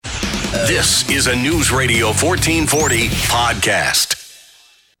This is a News Radio 1440 podcast.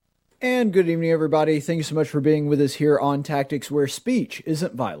 And good evening, everybody. Thank you so much for being with us here on Tactics, where speech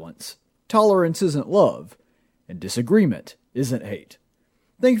isn't violence, tolerance isn't love, and disagreement isn't hate.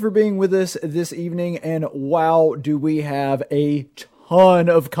 Thank you for being with us this evening, and wow, do we have a ton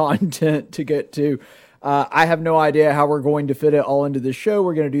of content to get to. I have no idea how we're going to fit it all into this show.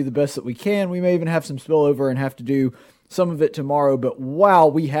 We're going to do the best that we can. We may even have some spillover and have to do some of it tomorrow, but wow,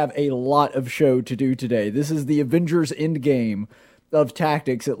 we have a lot of show to do today. This is the Avengers Endgame of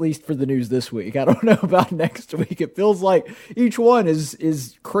Tactics, at least for the news this week. I don't know about next week. It feels like each one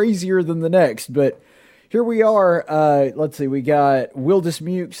is crazier than the next, but here we are. Let's see, we got Will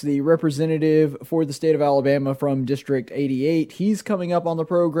Dismukes, the representative for the state of Alabama from District 88. He's coming up on the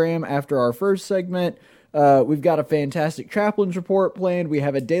program after our first segment. We've got a fantastic chaplain's report planned. We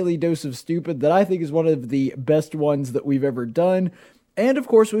have a daily dose of stupid that I think is one of the best ones that we've ever done. And of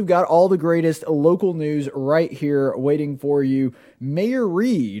course, we've got all the greatest local news right here waiting for you. Mayor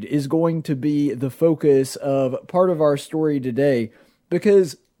Reed is going to be the focus of part of our story today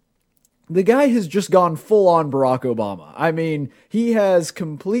because the guy has just gone full on Barack Obama. I mean, he has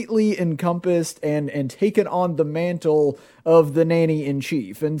completely encompassed and taken on the mantle of the nanny in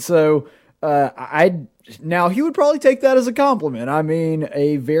chief. And so, now he would probably take that as a compliment. I mean,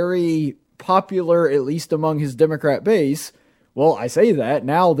 a very popular, at least among his Democrat base. Well, I say that.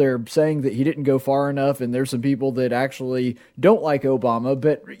 Now they're saying that he didn't go far enough, and there's some people that actually don't like Obama.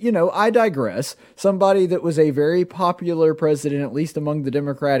 But, you know, I digress. Somebody that was a very popular president, at least among the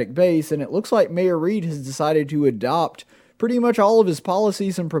Democratic base, and it looks like Mayor Reed has decided to adopt pretty much all of his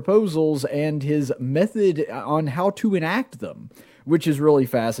policies and proposals and his method on how to enact them, which is really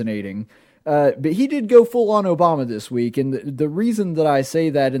fascinating. But he did go full on Obama this week, and the reason that I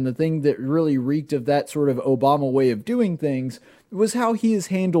say that and the thing that really reeked of that sort of Obama way of doing things was how he has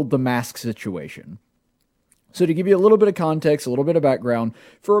handled the mask situation. So to give you a little bit of context, a little bit of background,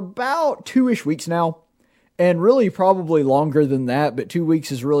 for about 2-ish weeks now, and really probably longer than that, but 2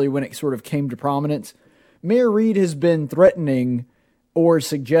 weeks is really when it sort of came to prominence, Mayor Reed has been threatening or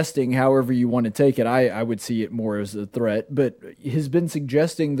suggesting, however you want to take it, I would see it more as a threat, but has been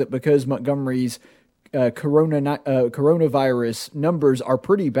suggesting that because Montgomery's coronavirus numbers are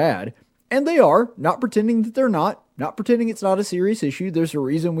pretty bad, and they are, not pretending that they're not pretending it's not a serious issue. There's a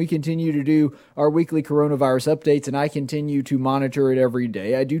reason we continue to do our weekly coronavirus updates, and I continue to monitor it every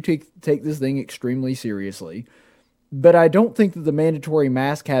day. I do take this thing extremely seriously. But I don't think that the mandatory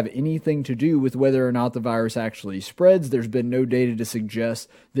masks have anything to do with whether or not the virus actually spreads. There's been no data to suggest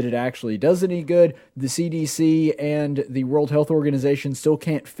that it actually does any good. The CDC and the World Health Organization still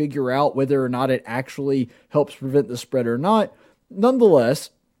can't figure out whether or not it actually helps prevent the spread or not. Nonetheless,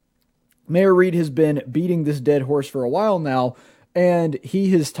 Mayor Reed has been beating this dead horse for a while now, and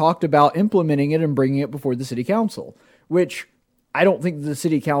he has talked about implementing it and bringing it before the city council, which I don't think the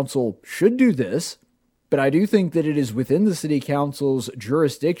city council should do this. But I do think that it is within the city council's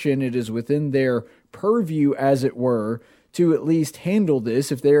jurisdiction, it is within their purview, as it were, to at least handle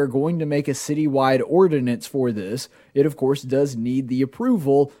this. If they are going to make a citywide ordinance for this, it of course does need the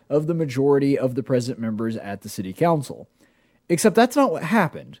approval of the majority of the present members at the city council. Except that's not what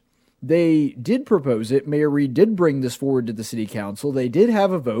happened. They did propose it. Mayor Reed did bring this forward to the city council. They did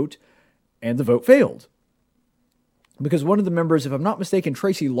have a vote, and the vote failed. Because one of the members, if I'm not mistaken,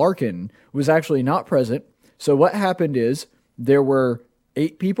 Tracy Larkin, was actually not present. So what happened is there were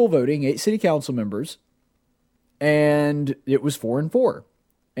 8 people voting, 8 city council members, and it was 4-4.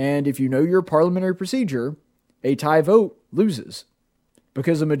 And if you know your parliamentary procedure, a tie vote loses.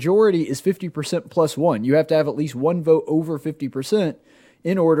 Because a majority is 50% plus 1. You have to have at least one vote over 50%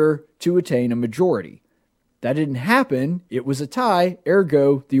 in order to attain a majority. That didn't happen. It was a tie,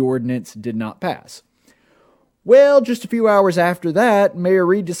 ergo the ordinance did not pass. Well, just a few hours after that, Mayor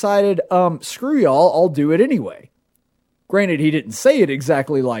Reed decided, screw y'all, I'll do it anyway. Granted, he didn't say it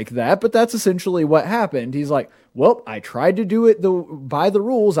exactly like that, but that's essentially what happened. He's like, well, I tried to do it by the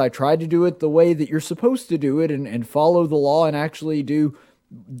rules. I tried to do it the way that you're supposed to do it and follow the law and actually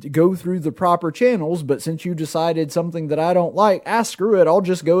go through the proper channels. But since you decided something that I don't like, screw it, I'll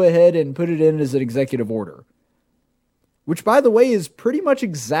just go ahead and put it in as an executive order. Which, by the way, is pretty much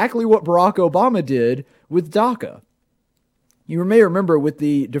exactly what Barack Obama did with DACA. You may remember with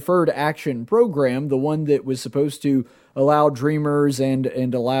the Deferred Action Program, the one that was supposed to allow dreamers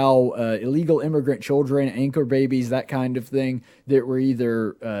and allow illegal immigrant children, anchor babies, that kind of thing, that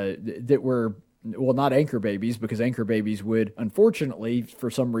were not anchor babies, because anchor babies would, unfortunately,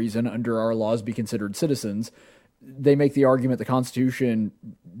 for some reason, under our laws, be considered citizens. they make the argument the Constitution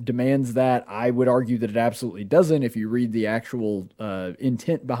demands that. I would argue that it absolutely doesn't if you read the actual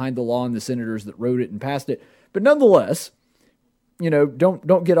intent behind the law and the senators that wrote it and passed it. But nonetheless,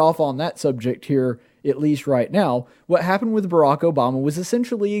 don't get off on that subject here, at least right now. What happened with Barack Obama was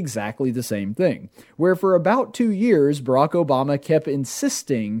essentially exactly the same thing, where for about 2 years, Barack Obama kept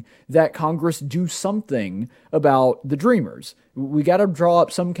insisting that Congress do something about the Dreamers. We got to draw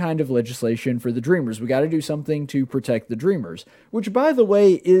up some kind of legislation for the Dreamers. We got to do something to protect the Dreamers, which, by the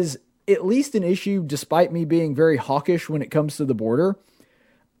way, is at least an issue, despite me being very hawkish when it comes to the border.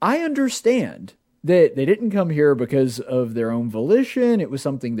 I understand that they didn't come here because of their own volition. It was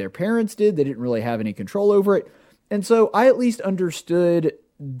something their parents did. They didn't really have any control over it. And so I at least understood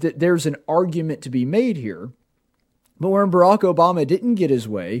that there's an argument to be made here. But when Barack Obama didn't get his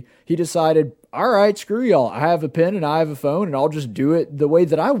way, he decided, all right, screw y'all. I have a pen and I have a phone and I'll just do it the way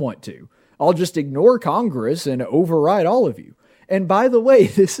that I want to. I'll just ignore Congress and override all of you. And by the way,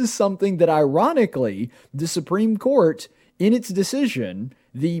 this is something that ironically, the Supreme Court, in its decision,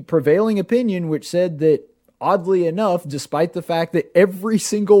 the prevailing opinion, which said that, oddly enough, despite the fact that every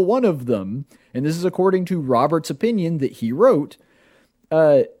single one of them, and this is according to Robert's opinion that he wrote,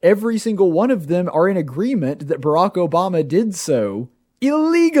 every single one of them are in agreement that Barack Obama did so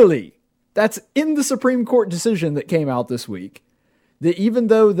illegally. That's in the Supreme Court decision that came out this week. That even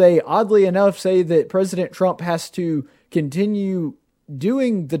though they, oddly enough, say that President Trump has to continue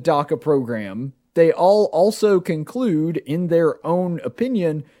doing the DACA program, they all also conclude in their own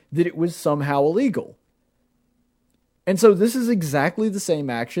opinion that it was somehow illegal. And so this is exactly the same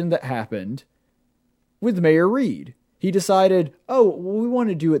action that happened with Mayor Reed. He decided, we want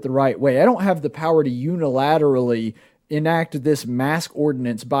to do it the right way. I don't have the power to unilaterally enact this mask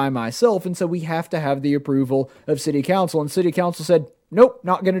ordinance by myself, and so we have to have the approval of City Council. And City Council said, nope,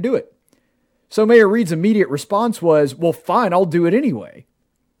 not going to do it. So Mayor Reed's immediate response was, well, fine, I'll do it anyway.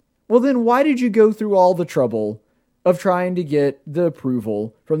 Well, then why did you go through all the trouble of trying to get the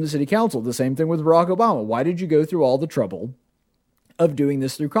approval from the City Council? The same thing with Barack Obama. Why did you go through all the trouble of doing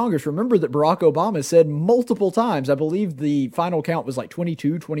this through Congress? Remember that Barack Obama said multiple times, I believe the final count was like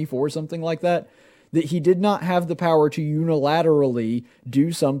 22, 24, something like that he did not have the power to unilaterally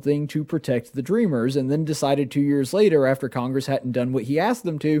do something to protect the Dreamers, and then decided 2 years later, after Congress hadn't done what he asked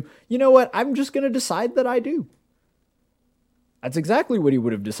them to, you know what, I'm just going to decide that I do. That's exactly what he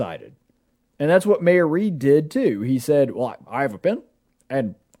would have decided. And that's what Mayor Reed did too. He said, well, I have a pen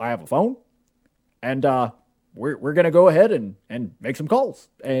and I have a phone and we're going to go ahead and make some calls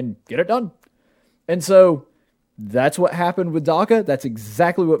and get it done. And so that's what happened with DACA. That's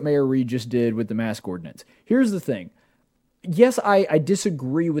exactly what Mayor Reed just did with the mask ordinance. Here's the thing. Yes, I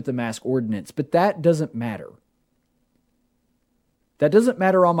disagree with the mask ordinance, but that doesn't matter. That doesn't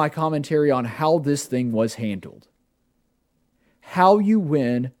matter on my commentary on how this thing was handled. How you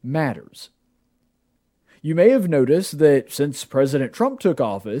win matters. You may have noticed that since President Trump took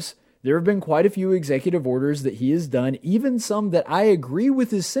office, there have been quite a few executive orders that he has done, even some that I agree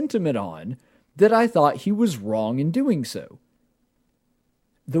with his sentiment on, that I thought he was wrong in doing so.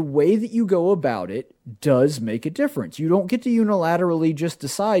 The way that you go about it does make a difference. You don't get to unilaterally just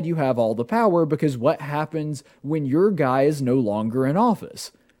decide you have all the power, because what happens when your guy is no longer in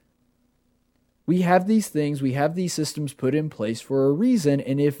office? We have these things, we have these systems put in place for a reason,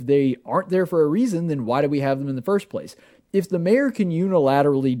 and if they aren't there for a reason, then why do we have them in the first place? If the mayor can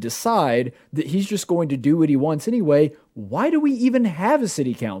unilaterally decide that he's just going to do what he wants anyway, why do we even have a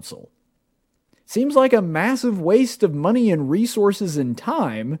city council? Seems like a massive waste of money and resources and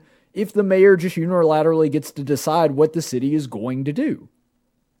time if the mayor just unilaterally gets to decide what the city is going to do.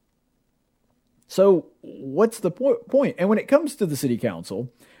 So what's the point? And when it comes to the city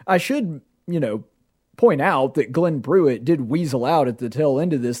council, I should point out that Glenn Pruitt did weasel out at the tail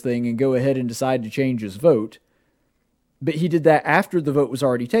end of this thing and go ahead and decide to change his vote. But he did that after the vote was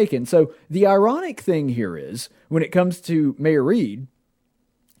already taken. So the ironic thing here is, when it comes to Mayor Reed,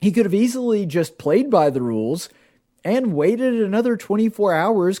 he could have easily just played by the rules and waited another 24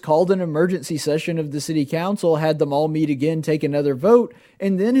 hours, called an emergency session of the city council, had them all meet again, take another vote,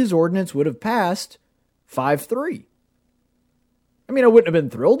 and then his ordinance would have passed 5-3. I mean, I wouldn't have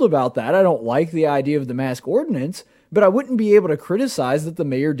been thrilled about that. I don't like the idea of the mask ordinance, but I wouldn't be able to criticize that the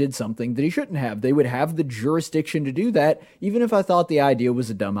mayor did something that he shouldn't have. They would have the jurisdiction to do that, even if I thought the idea was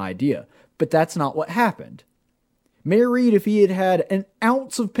a dumb idea. But that's not what happened. Mayor Reed, if he had had an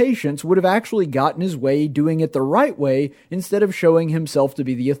ounce of patience, would have actually gotten his way doing it the right way, instead of showing himself to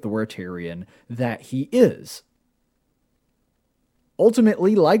be the authoritarian that he is.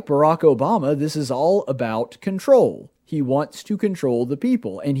 Ultimately, like Barack Obama, this is all about control. He wants to control the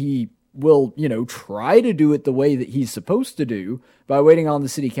people, and he will, try to do it the way that he's supposed to do by waiting on the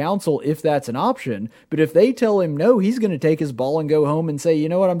city council if that's an option. But if they tell him no, he's going to take his ball and go home and say, you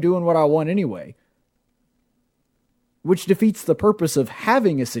know what, I'm doing what I want anyway. Which defeats the purpose of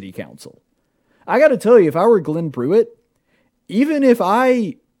having a city council. I got to tell you, if I were Glenn Pruitt, even if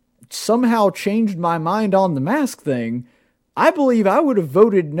I somehow changed my mind on the mask thing, I believe I would have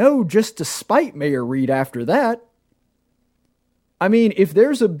voted no just to spite Mayor Reed after that. I mean, if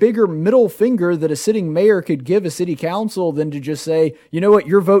there's a bigger middle finger that a sitting mayor could give a city council than to just say, you know what,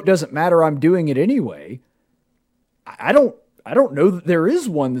 your vote doesn't matter, I'm doing it anyway. I don't know that there is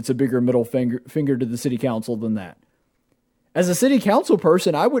one that's a bigger middle finger to the city council than that. As a city council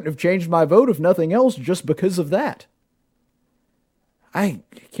person, I wouldn't have changed my vote if nothing else just because of that. I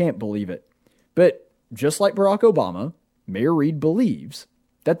can't believe it. But just like Barack Obama, Mayor Reed believes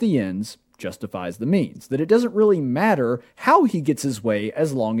that the ends justifies the means, that it doesn't really matter how he gets his way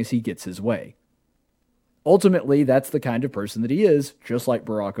as long as he gets his way. Ultimately, that's the kind of person that he is, just like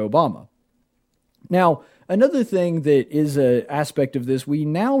Barack Obama. Now, another thing that is an aspect of this, we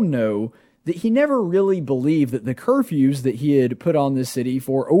now know that he never really believed that the curfews that he had put on the city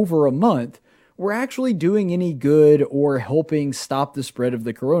for over a month were actually doing any good or helping stop the spread of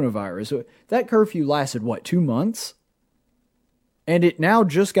the coronavirus. So that curfew lasted, 2 months? And it now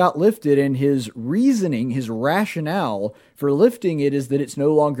just got lifted, and his reasoning, his rationale for lifting it is that it's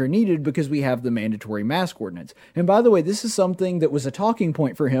no longer needed because we have the mandatory mask ordinance. And by the way, this is something that was a talking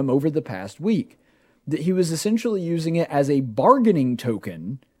point for him over the past week, that he was essentially using it as a bargaining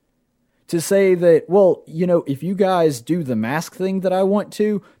token to say that, well, if you guys do the mask thing that I want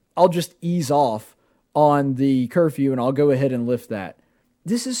to, I'll just ease off on the curfew and I'll go ahead and lift that.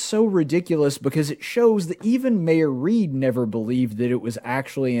 This is so ridiculous because it shows that even Mayor Reed never believed that it was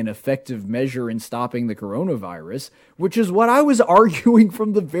actually an effective measure in stopping the coronavirus, which is what I was arguing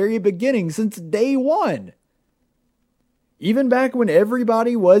from the very beginning, since day one. Even back when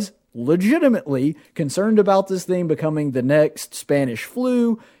everybody was legitimately concerned about this thing becoming the next Spanish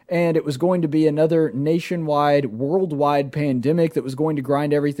flu, and it was going to be another nationwide, worldwide pandemic that was going to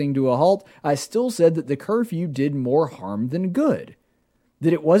grind everything to a halt, I still said that the curfew did more harm than good.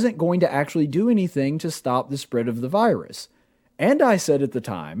 That it wasn't going to actually do anything to stop the spread of the virus. And I said at the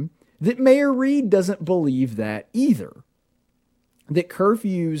time that Mayor Reed doesn't believe that either. That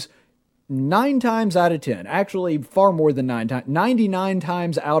curfews 9 times out of 10, actually far more than 9 times, 99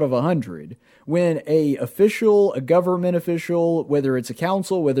 times out of 100, when a government official, whether it's a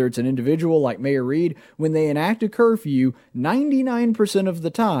council, whether it's an individual like Mayor Reed, when they enact a curfew, 99% of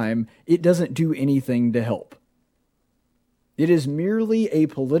the time, it doesn't do anything to help. It is merely a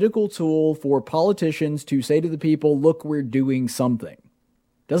political tool for politicians to say to the people, look, we're doing something.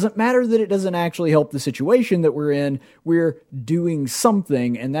 Doesn't matter that it doesn't actually help the situation that we're in, we're doing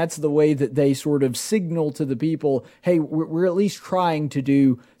something, and that's the way that they sort of signal to the people, hey, we're at least trying to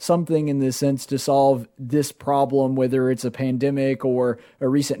do something in this sense to solve this problem, whether it's a pandemic or a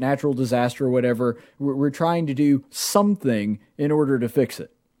recent natural disaster or whatever. We're trying to do something in order to fix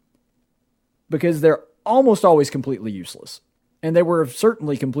it. Because they're almost always completely useless. And they were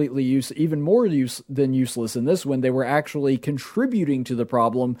certainly completely even more than useless in this one. They were actually contributing to the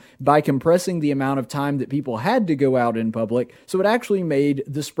problem by compressing the amount of time that people had to go out in public. So it actually made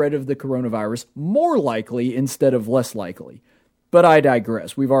the spread of the coronavirus more likely instead of less likely. But I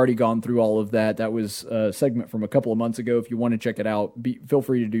digress. We've already gone through all of that. That was a segment from a couple of months ago. If you want to check it out, feel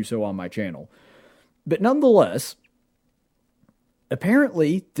free to do so on my channel. But nonetheless,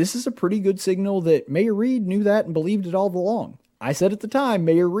 apparently, this is a pretty good signal that Mayor Reed knew that and believed it all along. I said at the time,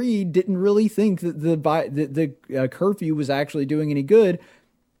 Mayor Reed didn't really think that the curfew was actually doing any good.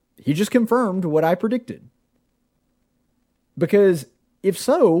 He just confirmed what I predicted. Because if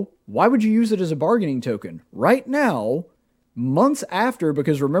so, why would you use it as a bargaining token? Right now, months after,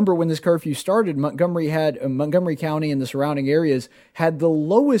 because remember when this curfew started, Montgomery County and the surrounding areas had the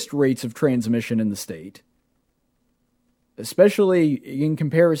lowest rates of transmission in the state. Especially in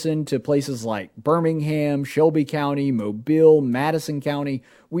comparison to places like Birmingham, Shelby County, Mobile, Madison County.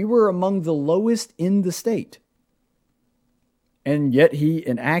 We were among the lowest in the state. And yet he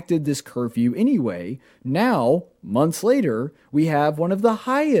enacted this curfew anyway. Now, months later, we have one of the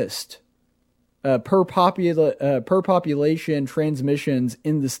highest per population transmissions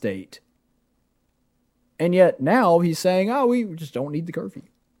in the state. And yet now he's saying, we just don't need the curfew.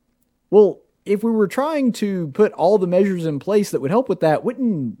 Well, if we were trying to put all the measures in place that would help with that,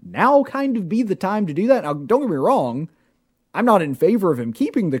 wouldn't now kind of be the time to do that? Now, don't get me wrong. I'm not in favor of him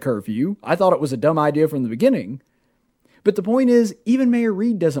keeping the curfew. I thought it was a dumb idea from the beginning. But the point is, even Mayor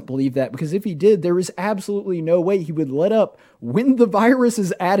Reed doesn't believe that, because if he did, there is absolutely no way he would let up when the virus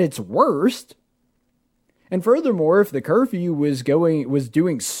is at its worst. And furthermore, if the curfew was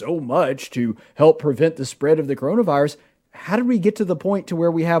doing so much to help prevent the spread of the coronavirus, how did we get to the point to where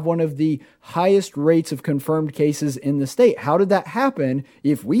we have one of the highest rates of confirmed cases in the state? How did that happen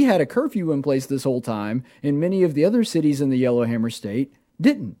if we had a curfew in place this whole time and many of the other cities in the Yellowhammer State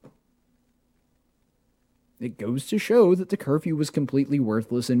didn't? It goes to show that the curfew was completely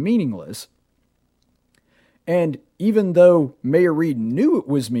worthless and meaningless. And even though Mayor Reed knew it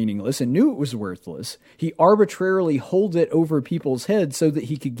was meaningless and knew it was worthless, he arbitrarily held it over people's heads so that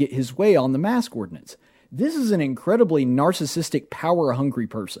he could get his way on the mask ordinance. This is an incredibly narcissistic, power-hungry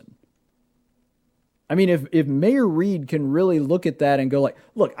person. I mean, if Mayor Reed can really look at that and go like,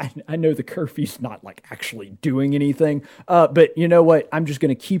 look, I know the curfew's not like actually doing anything, but you know what? I'm just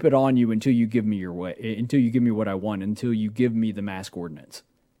going to keep it on you until you give me your way, until you give me what I want, until you give me the mask ordinance.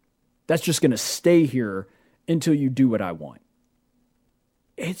 That's just going to stay here until you do what I want.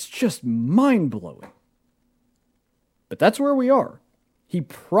 It's just mind-blowing. But that's where we are. He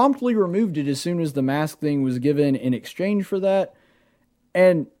promptly removed it as soon as the mask thing was given in exchange for that.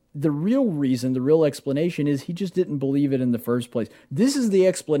 And the real reason, the real explanation is he just didn't believe it in the first place. This is the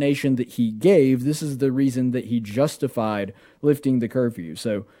explanation that he gave. This is the reason that he justified lifting the curfew.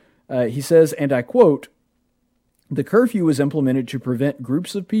 So he says, and I quote, "The curfew was implemented to prevent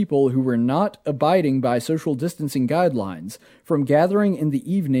groups of people who were not abiding by social distancing guidelines from gathering in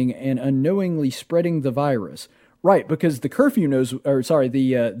the evening and unknowingly spreading the virus." Right, because the curfew knows,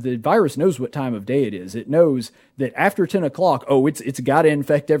 the virus knows what time of day it is. It knows that after 10 o'clock, it's got to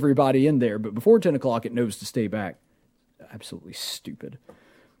infect everybody in there. But before 10 o'clock, it knows to stay back. Absolutely stupid.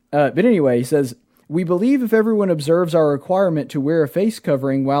 But anyway, he says, "We believe if everyone observes our requirement to wear a face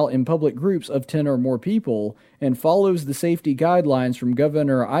covering while in public groups of 10 or more people and follows the safety guidelines from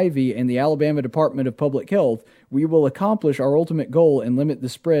Governor Ivey and the Alabama Department of Public Health, we will accomplish our ultimate goal and limit the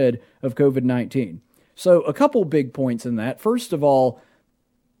spread of COVID-19. So a couple big points in that. First of all,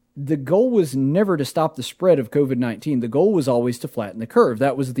 the goal was never to stop the spread of COVID-19. The goal was always to flatten the curve.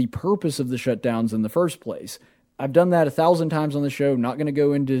 That was the purpose of the shutdowns in the first place. I've done that 1,000 times on the show. Not going to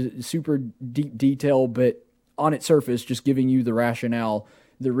go into super deep detail, but on its surface, just giving you the rationale,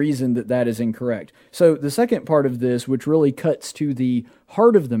 the reason that that is incorrect. So the second part of this, which really cuts to the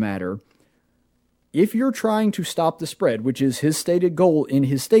heart of the matter, if you're trying to stop the spread, which is his stated goal in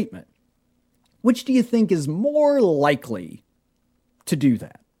his statement, which do you think is more likely to do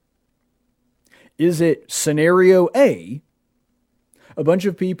that? Is it scenario A, a bunch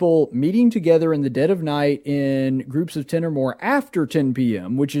of people meeting together in the dead of night in groups of 10 or more after 10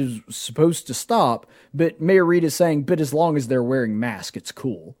 p.m., which is supposed to stop, but Mayor Reed is saying, but as long as they're wearing masks, it's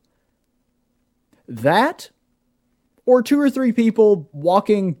cool. That, or 2 or 3 people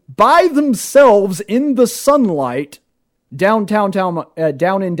walking by themselves in the sunlight down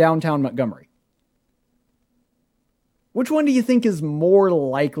in downtown Montgomery. Which one do you think is more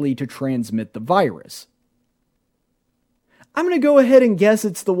likely to transmit the virus? I'm going to go ahead and guess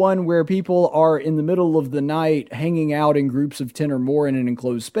it's the one where people are in the middle of the night hanging out in groups of 10 or more in an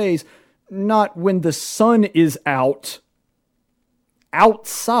enclosed space, not when the sun is outside,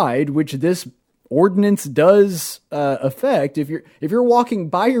 which this ordinance does affect. If you're walking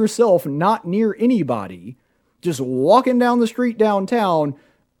by yourself, not near anybody, just walking down the street downtown,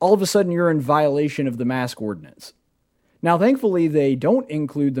 all of a sudden you're in violation of the mask ordinance. Now, thankfully, they don't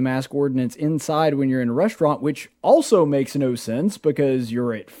include the mask ordinance inside when you're in a restaurant, which also makes no sense because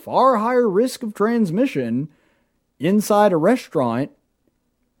you're at far higher risk of transmission inside a restaurant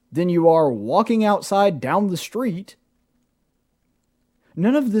than you are walking outside down the street.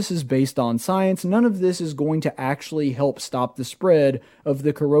 None of this is based on science. None of this is going to actually help stop the spread of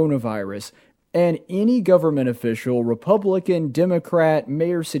the coronavirus. And any government official, Republican, Democrat,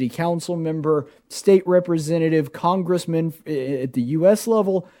 mayor, city council member, state representative, congressman at the U.S.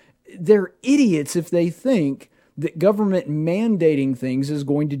 level, they're idiots if they think that government mandating things is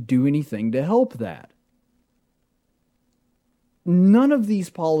going to do anything to help that. None of these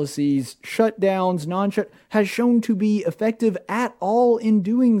policies, shutdowns, non-shut, has shown to be effective at all in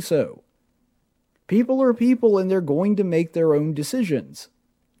doing so. People are people and they're going to make their own decisions.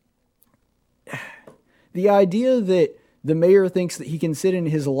 The idea that the mayor thinks that he can sit in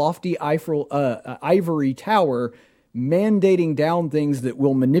his lofty ivory tower mandating down things that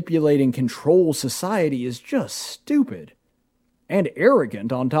will manipulate and control society is just stupid. and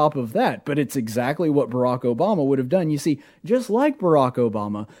arrogant on top of that, but it's exactly what Barack Obama would have done. You see, just like Barack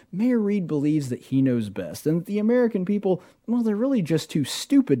Obama, Mayor Reed believes that he knows best, and that the American people, well, they're really just too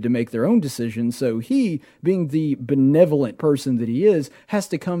stupid to make their own decisions, so he, being the benevolent person that he is, has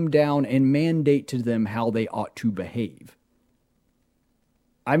to come down and mandate to them how they ought to behave.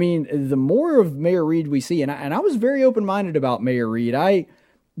 I mean, the more of Mayor Reed we see, and I was very open-minded about Mayor Reed. I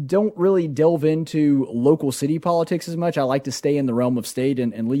don't really delve into local city politics as much. I like to stay in the realm of state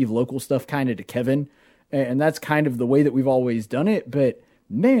and leave local stuff kind of to Kevin. And that's kind of the way that we've always done it. But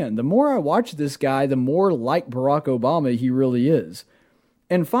man, the more I watch this guy, the more like Barack Obama he really is.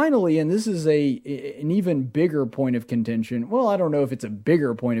 And finally, and this is an even bigger point of contention. Well, I don't know if it's a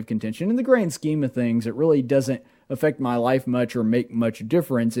bigger point of contention. In the grand scheme of things, it really doesn't affect my life much or make much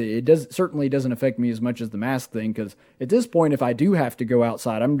difference. It certainly doesn't affect me as much as the mask thing, because at this point, if I do have to go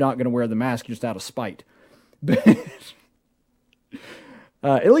outside, I'm not going to wear the mask just out of spite. But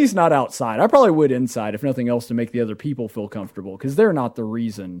at least not outside. I probably would inside, if nothing else, to make the other people feel comfortable, because they're not the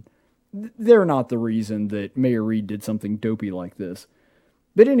reason that Mayor Reed did something dopey like this.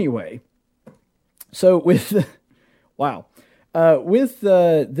 But anyway, so with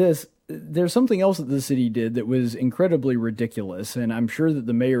this, there's something else that the city did that was incredibly ridiculous, and I'm sure that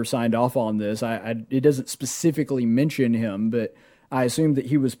the mayor signed off on this. It doesn't specifically mention him, but I assume that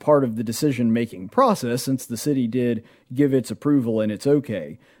he was part of the decision-making process, since the city did give its approval and it's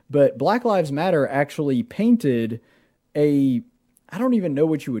okay. But Black Lives Matter actually painted I don't even know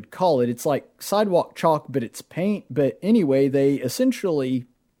what you would call it. It's like sidewalk chalk, but it's paint. But anyway, they essentially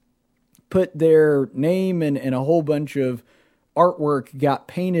put their name and a whole bunch of artwork got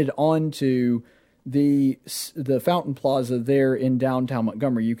painted onto the Fountain Plaza there in downtown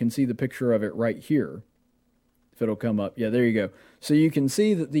Montgomery. You can see the picture of it right here. If it'll come up. Yeah, there you go. So you can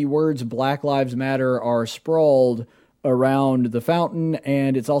see that the words Black Lives Matter are sprawled around the fountain,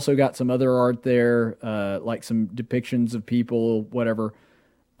 and it's also got some other art there, like some depictions of people, whatever.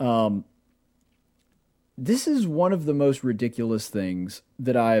 This is one of the most ridiculous things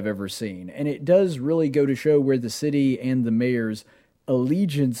that I have ever seen, and it does really go to show where the city and the mayor's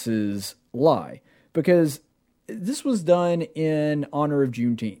allegiances lie, because this was done in honor of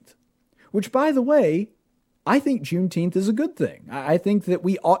Juneteenth, which, by the way, I think Juneteenth is a good thing. I think that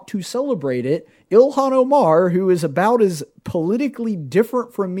we ought to celebrate it. Ilhan Omar, who is about as politically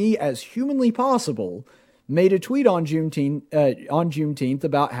different from me as humanly possible, made a tweet on Juneteenth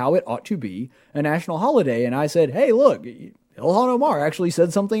about how it ought to be a national holiday. And I said, hey, look, Ilhan Omar actually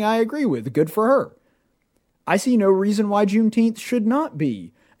said something I agree with. Good for her. I see no reason why Juneteenth should not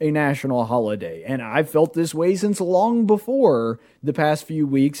be a national holiday. And I've felt this way since long before the past few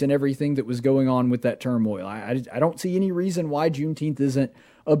weeks and everything that was going on with that turmoil. I don't see any reason why Juneteenth isn't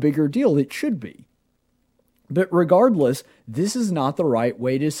a bigger deal. It should be. But regardless, this is not the right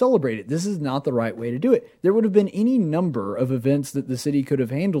way to celebrate it. This is not the right way to do it. There would have been any number of events that the city could have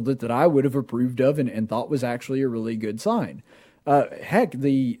handled it that I would have approved of and thought was actually a really good sign. Heck,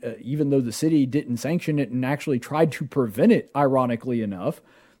 even though the city didn't sanction it and actually tried to prevent it, ironically enough,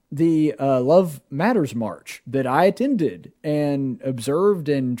 the Love Matters March that I attended and observed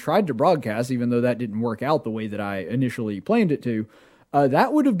and tried to broadcast, even though that didn't work out the way that I initially planned it to,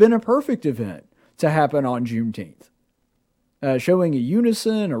 that would have been a perfect event to happen on Juneteenth. Showing a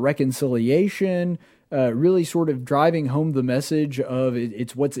unison, a reconciliation, really sort of driving home the message of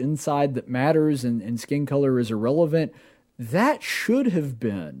it's what's inside that matters and skin color is irrelevant. That should have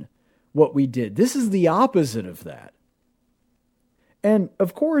been what we did. This is the opposite of that. And,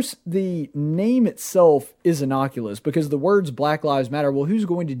 of course, the name itself is innocuous because the words Black Lives Matter, well, who's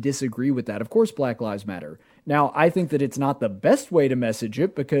going to disagree with that? Of course, Black Lives Matter. Now, I think that it's not the best way to message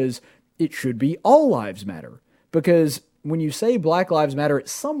it because it should be all lives matter. Because when you say Black Lives Matter, it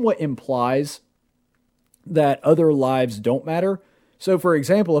somewhat implies that other lives don't matter. So, for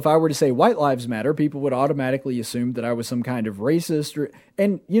example, if I were to say White Lives Matter, people would automatically assume that I was some kind of racist.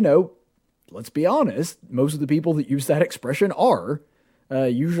 And, let's be honest, most of the people that use that expression are.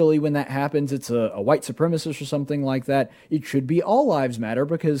 Usually when that happens, it's a white supremacist or something like that. It should be all lives matter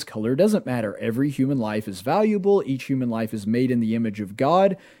because color doesn't matter. Every human life is valuable. Each human life is made in the image of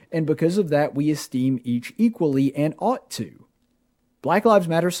God. And because of that, we esteem each equally and ought to. Black Lives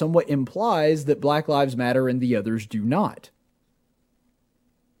Matter somewhat implies that Black Lives Matter and the others do not.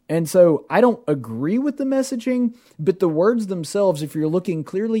 And so I don't agree with the messaging, but the words themselves, if you're looking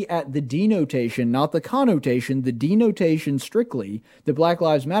clearly at the denotation, not the connotation, the denotation strictly, that Black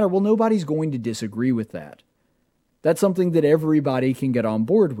Lives Matter, well, nobody's going to disagree with that. That's something that everybody can get on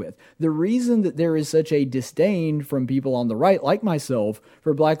board with. The reason that there is such a disdain from people on the right, like myself,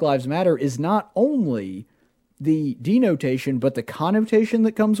 for Black Lives Matter is not only, the denotation, but the connotation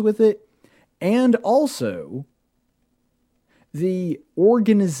that comes with it, and also the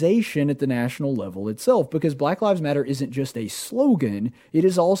organization at the national level itself, because Black Lives Matter isn't just a slogan, it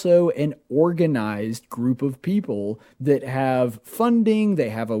is also an organized group of people that have funding, they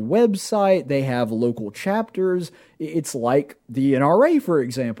have a website, they have local chapters. It's like the NRA, for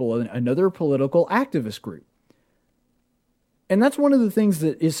example, another political activist group. And that's one of the things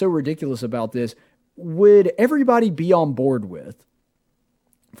that is so ridiculous about this. Would everybody be on board with,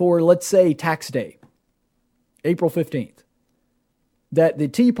 for, let's say, tax day, April 15th, that the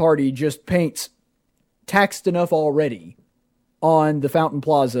Tea Party just paints taxed enough already on the Fountain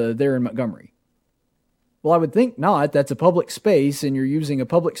Plaza there in Montgomery? Well, I would think not. That's a public space, and you're using a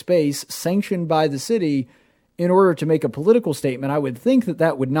public space sanctioned by the city in order to make a political statement. I would think that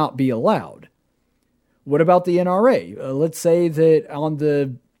that would not be allowed. What about the NRA? Let's say on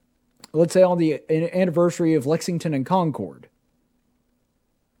the anniversary of Lexington and Concord,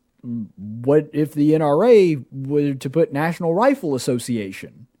 what if the NRA were to put National Rifle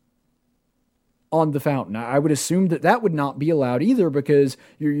Association on the fountain? I would assume that that would not be allowed either, because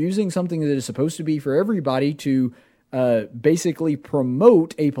you're using something that is supposed to be for everybody to basically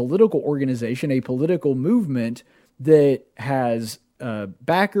promote a political organization, a political movement that has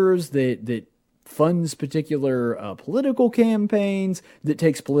backers, that funds particular political campaigns, that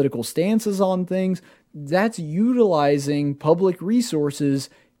takes political stances on things. That's utilizing public resources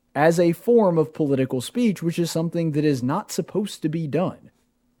as a form of political speech, which is something that is not supposed to be done.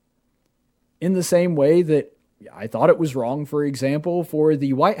 In the same way that I thought it was wrong, for example, for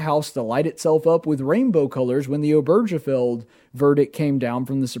the White House to light itself up with rainbow colors when the Obergefell verdict came down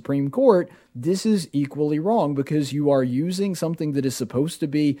from the Supreme Court, this is equally wrong, because you are using something that is supposed to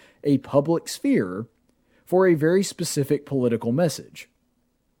be a public sphere for a very specific political message.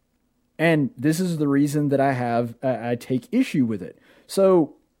 And this is the reason that I take issue with it.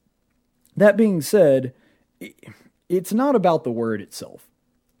 So, that being said, it's not about the word itself,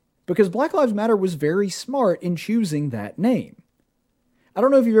 because Black Lives Matter was very smart in choosing that name. I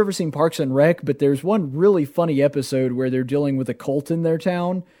don't know if you've ever seen Parks and Rec, but there's one really funny episode where they're dealing with a cult in their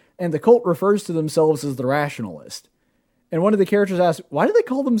town, and the cult refers to themselves as the Rationalist. And one of the characters asked, why do they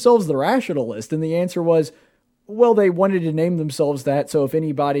call themselves the Rationalist? And the answer was, well, they wanted to name themselves that, so if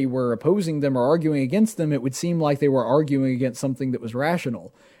anybody were opposing them or arguing against them, it would seem like they were arguing against something that was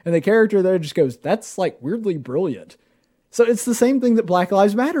rational. And the character there just goes, that's like weirdly brilliant. So it's the same thing that Black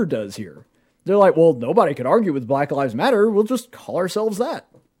Lives Matter does here. They're like, well, nobody could argue with Black Lives Matter, we'll just call ourselves that.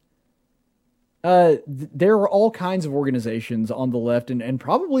 There are all kinds of organizations on the left, and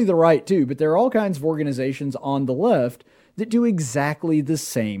probably the right too, but there are all kinds of organizations on the left that do exactly the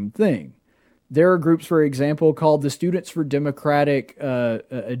same thing. There are groups, for example, called the Students for Democratic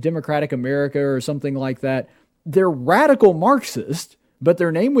America or something like that. They're radical Marxist, but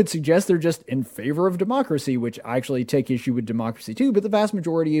their name would suggest they're just in favor of democracy, which I actually take issue with democracy too, but the vast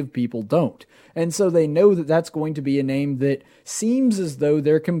majority of people don't. And so they know that that's going to be a name that seems as though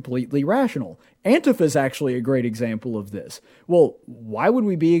they're completely rational. Antifa is actually a great example of this. Well, why would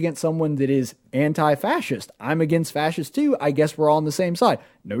we be against someone that is anti-fascist? I'm against fascists too. I guess we're all on the same side.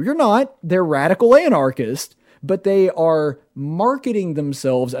 No, you're not. They're radical anarchists, but they are marketing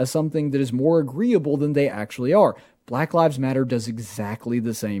themselves as something that is more agreeable than they actually are. Black Lives Matter does exactly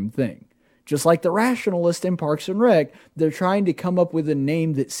the same thing. Just like the Rationalist in Parks and Rec, they're trying to come up with a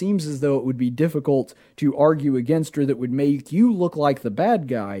name that seems as though it would be difficult to argue against, or that would make you look like the bad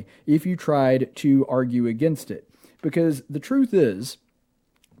guy if you tried to argue against it. Because the truth is,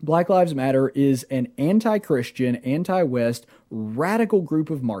 Black Lives Matter is an anti-Christian, anti-West, radical group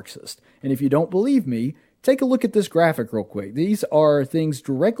of Marxists. And if you don't believe me, take a look at this graphic real quick. These are things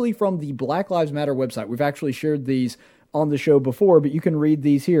directly from the Black Lives Matter website. We've actually shared these on the show before, but you can read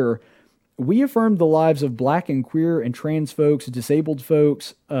these here. We affirm the lives of black and queer and trans folks, disabled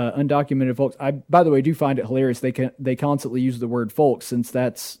folks, undocumented folks. I, by the way, do find it hilarious they constantly use the word folks, since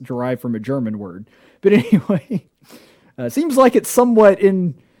that's derived from a German word. But anyway, seems like it's somewhat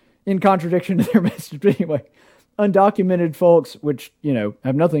in contradiction to their message. But anyway, undocumented folks, which,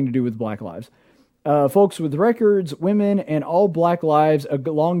 have nothing to do with black lives. Folks with records, women, and all black lives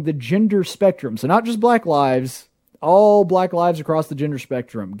along the gender spectrum. So not just black lives, all black lives across the gender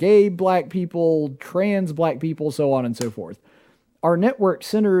spectrum. Gay black people, trans black people, so on and so forth. Our network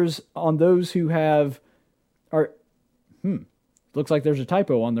centers on those who looks like there's a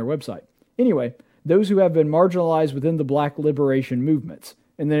typo on their website. Anyway, those who have been marginalized within the black liberation movements.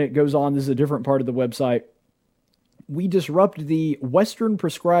 And then it goes on, this is a different part of the website. we disrupt the Western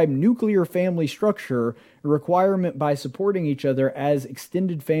prescribed nuclear family structure requirement by supporting each other as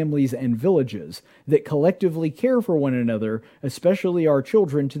extended families and villages that collectively care for one another, especially our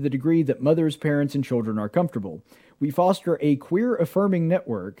children, to the degree that mothers, parents, and children are comfortable. We foster a queer-affirming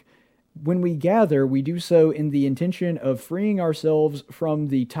network. When we gather, we do so in the intention of freeing ourselves from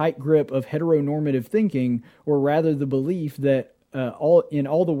the tight grip of heteronormative thinking, or rather the belief that all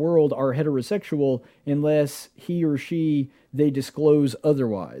the world are heterosexual unless he or she they disclose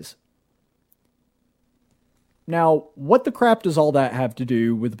otherwise. Now, what the crap does all that have to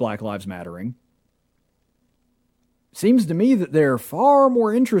do with Black Lives Mattering? Seems to me that they're far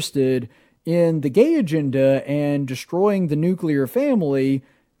more interested in the gay agenda and destroying the nuclear family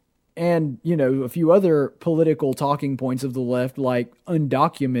and, a few other political talking points of the left, like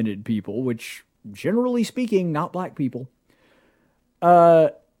undocumented people, which, generally speaking, not black people.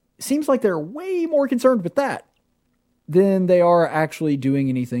 Seems like they're way more concerned with that than they are actually doing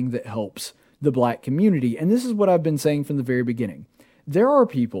anything that helps the black community. And this is what I've been saying from the very beginning. There are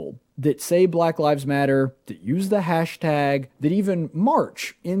people that say Black Lives Matter, that use the hashtag, that even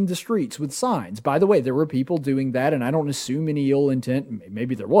march in the streets with signs. By the way, there were people doing that, and I don't assume any ill intent.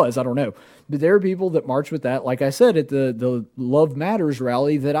 Maybe there was, I don't know. But there are people that march with that. Like I said, at the Love Matters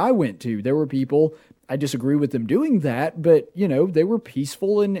rally that I went to, there were people, I disagree with them doing that, but, they were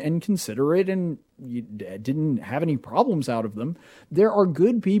peaceful and considerate, and you didn't have any problems out of them. There are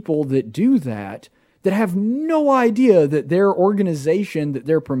good people that do that have no idea that their organization that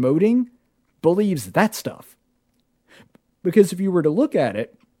they're promoting believes that stuff. Because if you were to look at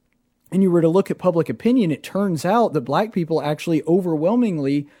it, and you were to look at public opinion, it turns out that black people actually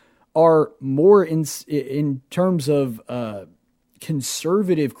overwhelmingly are more in terms of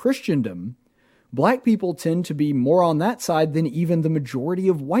conservative Christendom. Black people tend to be more on that side than even the majority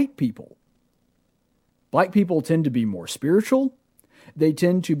of white people. Black people tend to be more spiritual. They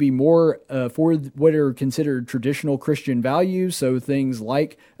tend to be more for what are considered traditional Christian values, so things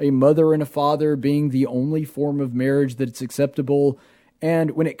like a mother and a father being the only form of marriage that's acceptable.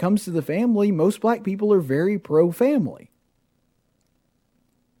 And when it comes to the family, most black people are very pro-family.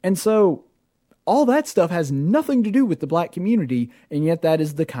 And so all that stuff has nothing to do with the black community, and yet that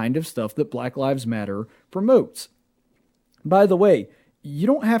is the kind of stuff that Black Lives Matter promotes. By the way, you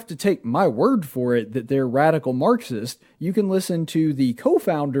don't have to take my word for it that they're radical Marxist. You can listen to the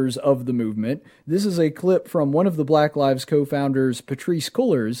co-founders of the movement. This is a clip from one of the Black Lives co-founders, Patrisse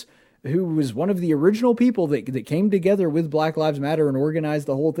Cullors, who was one of the original people that came together with Black Lives Matter and organized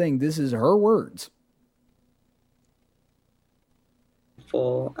the whole thing. This is her words.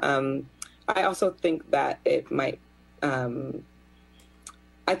 I also think that it might...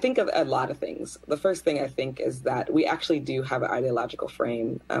 I think of a lot of things. The first thing I think is that we actually do have an ideological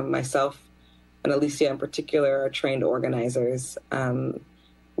frame. Myself and Alicia in particular are trained organizers.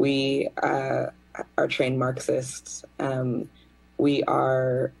 We are trained Marxists. We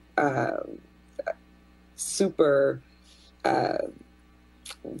are super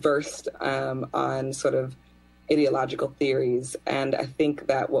versed on sort of ideological theories. And I think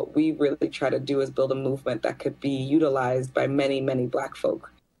that what we really try to do is build a movement that could be utilized by many, many black folk.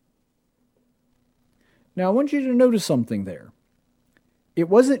 Now, I want you to notice something there. It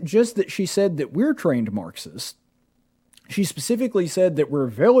wasn't just that she said that we're trained Marxists. She specifically said that we're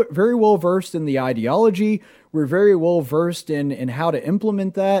very, very well versed in the ideology, we're very well versed in how to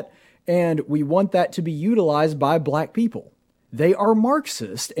implement that, and we want that to be utilized by black people. They are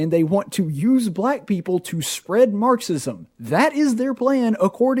Marxist, and they want to use black people to spread Marxism. That is their plan,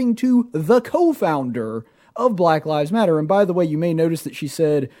 according to the co-founder of Black Lives Matter. And by the way, you may notice that she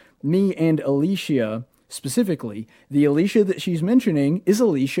said me and Alicia specifically. The Alicia that she's mentioning is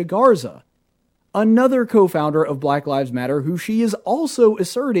Alicia Garza, another co-founder of Black Lives Matter, who she is also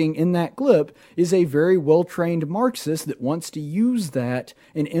asserting in that clip is a very well-trained Marxist that wants to use that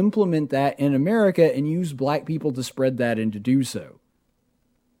and implement that in America and use black people to spread that and to do so.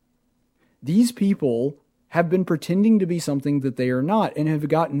 These people have been pretending to be something that they are not and have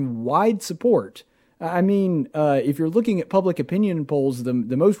gotten wide support. I mean, if you're looking at public opinion polls, the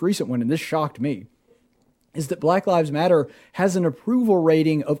most recent one, and this shocked me, is that Black Lives Matter has an approval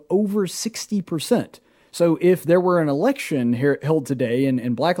rating of over 60%. So if there were an election held today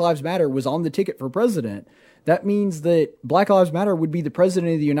and Black Lives Matter was on the ticket for president, that means that Black Lives Matter would be the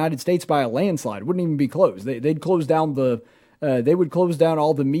president of the United States by a landslide. It wouldn't even be close. They'd close down they would close down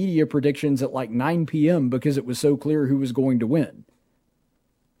all the media predictions at like 9 p.m. because it was so clear who was going to win.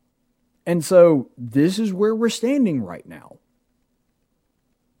 And so this is where we're standing right now.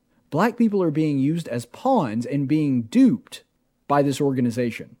 Black people are being used as pawns and being duped by this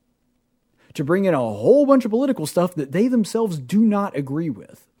organization to bring in a whole bunch of political stuff that they themselves do not agree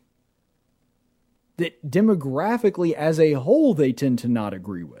with. That demographically as a whole, they tend to not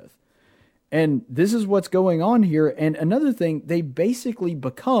agree with. And this is what's going on here. And another thing, they basically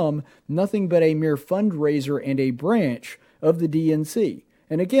become nothing but a mere fundraiser and a branch of the DNC.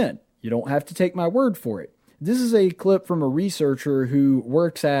 And again, you don't have to take my word for it. This is a clip from a researcher who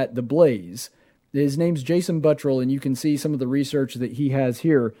works at The Blaze. His name's Jason Buttrill, and you can see some of the research that he has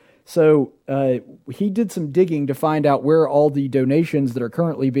here. So he did some digging to find out where all the donations that are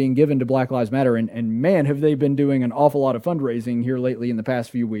currently being given to Black Lives Matter, and man, have they been doing an awful lot of fundraising here lately in the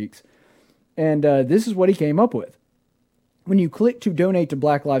past few weeks. And this is what he came up with. When you click to donate to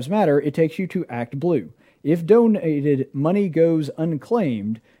Black Lives Matter, it takes you to Act Blue. If donated money goes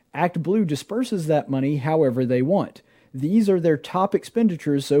unclaimed, Act Blue disperses that money however they want. These are their top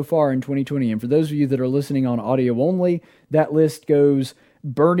expenditures so far in 2020. And for those of you that are listening on audio only, that list goes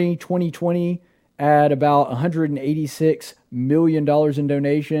Bernie 2020 at about $186 million in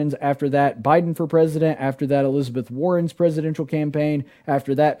donations. After that, Biden for president. After that, Elizabeth Warren's presidential campaign.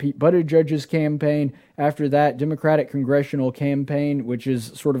 After that, Pete Buttigieg's campaign. After that, Democratic congressional campaign, which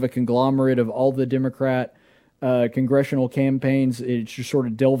is sort of a conglomerate of all the Democrat congressional campaigns. It just sort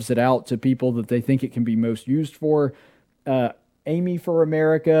of delves it out to people that they think it can be most used for. Amy for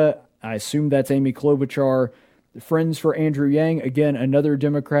America, I assume that's Amy Klobuchar. Friends for Andrew Yang, again, another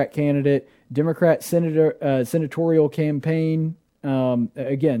Democrat candidate. Democrat senatorial campaign,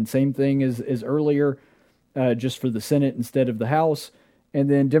 again, same thing as earlier, just for the Senate instead of the House. And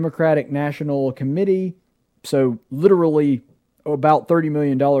then Democratic National Committee, so literally about $30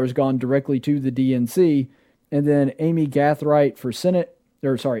 million gone directly to the DNC. And then Amy McGarth for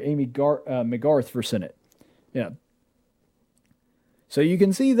Senate. Yeah. So you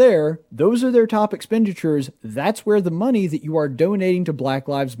can see there, those are their top expenditures. That's where the money that you are donating to Black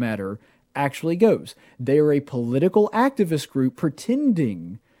Lives Matter actually goes. They are a political activist group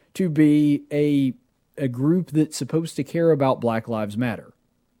pretending to be a group that's supposed to care about Black Lives Matter.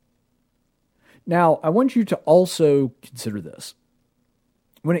 Now, I want you to also consider this.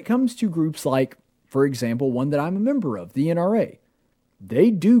 When it comes to groups like, for example, one that I'm a member of, the NRA,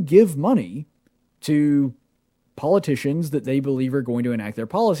 they do give money to politicians that they believe are going to enact their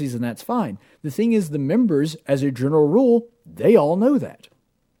policies, and that's fine. The thing is, the members, as a general rule, they all know that.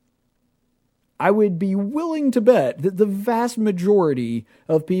 I would be willing to bet that the vast majority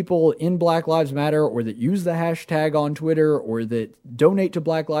of people in Black Lives Matter, or that use the hashtag on Twitter, or that donate to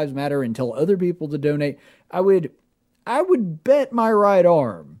Black Lives Matter and tell other people to donate, I would bet my right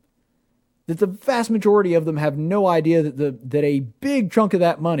arm that the vast majority of them have no idea that a big chunk of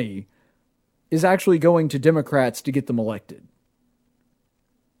that money is actually going to Democrats to get them elected.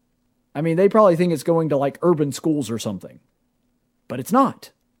 I mean, they probably think it's going to like urban schools or something, but it's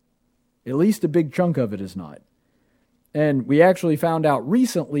not. At least a big chunk of it is not. And we actually found out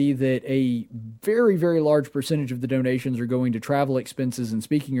recently that a very, very large percentage of the donations are going to travel expenses and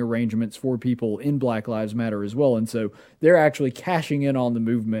speaking arrangements for people in Black Lives Matter as well. And so they're actually cashing in on the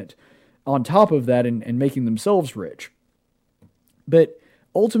movement on top of that and making themselves rich. But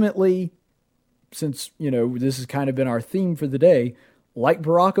ultimately, since, this has kind of been our theme for the day, like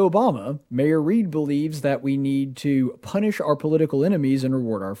Barack Obama, Mayor Reed believes that we need to punish our political enemies and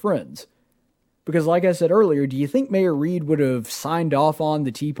reward our friends. Because like I said earlier, do you think Mayor Reed would have signed off on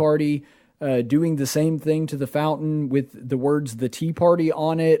the Tea Party doing the same thing to the fountain with the words "the Tea Party"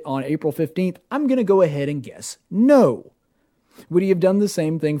 on it on April 15th? I'm going to go ahead and guess no. Would he have done the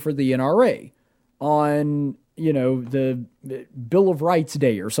same thing for the NRA on, the Bill of Rights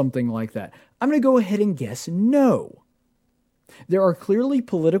Day or something like that? I'm going to go ahead and guess no. There are clearly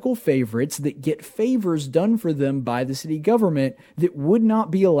political favorites that get favors done for them by the city government that would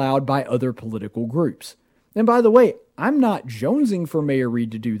not be allowed by other political groups. And by the way, I'm not jonesing for Mayor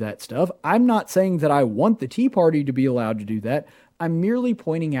Reed to do that stuff. I'm not saying that I want the Tea Party to be allowed to do that. I'm merely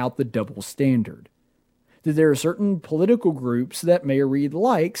pointing out the double standard. That there are certain political groups that Mayor Reed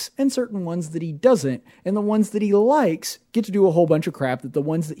likes and certain ones that he doesn't, and the ones that he likes get to do a whole bunch of crap that the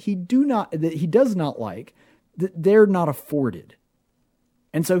ones that he does not like, that they're not afforded.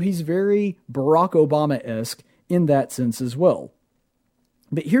 And so he's very Barack Obama-esque in that sense as well.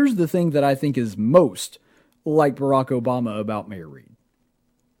 But here's the thing that I think is most like Barack Obama about Mayor Reed.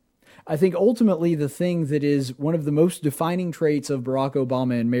 I think ultimately the thing that is one of the most defining traits of Barack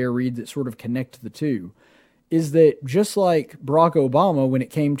Obama and Mayor Reed that sort of connect the two is that just like Barack Obama, when it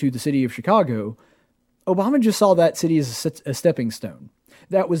came to the city of Chicago, Obama just saw that city as a stepping stone.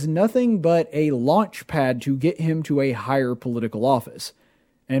 That was nothing but a launch pad to get him to a higher political office.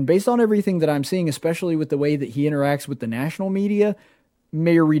 And based on everything that I'm seeing, especially with the way that he interacts with the national media,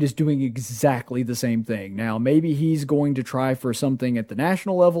 Mayor Reed is doing exactly the same thing. Now, maybe he's going to try for something at the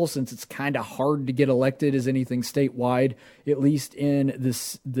national level, since it's kind of hard to get elected as anything statewide, at least in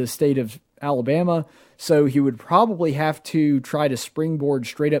the state of Alabama. So he would probably have to try to springboard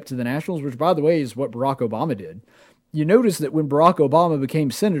straight up to the nationals, which, by the way, is what Barack Obama did. You notice that when Barack Obama became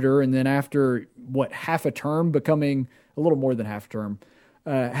senator, and then after, half a term becoming, a little more than half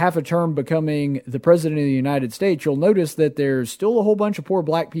a term becoming the president of the United States, you'll notice that there's still a whole bunch of poor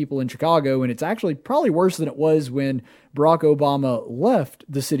black people in Chicago, and it's actually probably worse than it was when Barack Obama left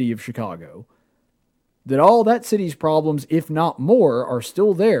the city of Chicago. That all that city's problems, if not more, are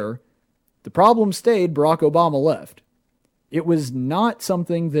still there. The problem stayed, Barack Obama left. It was not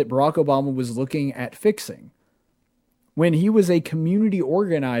something that Barack Obama was looking at fixing. When he was a community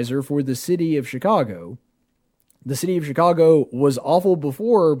organizer for the city of Chicago was awful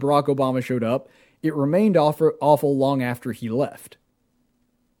before Barack Obama showed up. It remained awful long after he left.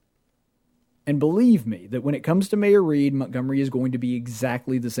 And believe me, that when it comes to Mayor Reed, Montgomery is going to be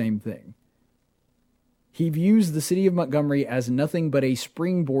exactly the same thing. He views the city of Montgomery as nothing but a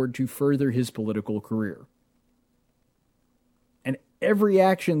springboard to further his political career. And every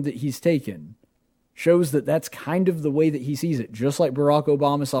action that he's taken shows that that's kind of the way that he sees it. Just like Barack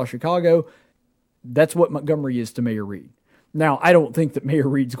Obama saw Chicago, that's what Montgomery is to Mayor Reed. Now, I don't think that Mayor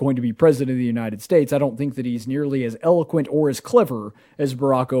Reed's going to be president of the United States. I don't think that he's nearly as eloquent or as clever as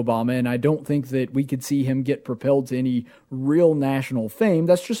Barack Obama, and I don't think that we could see him get propelled to any real national fame.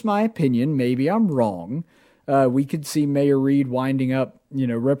 That's just my opinion. Maybe I'm wrong. We could see Mayor Reed winding up,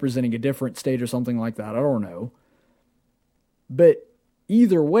 representing a different state or something like that. I don't know. But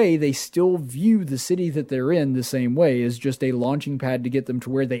either way, they still view the city that they're in the same way, as just a launching pad to get them to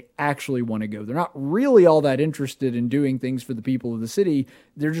where they actually want to go. They're not really all that interested in doing things for the people of the city.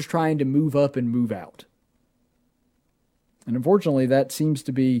 They're just trying to move up and move out. And unfortunately, that seems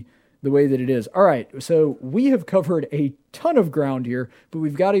to be the way that it is. All right, so we have covered a ton of ground here, but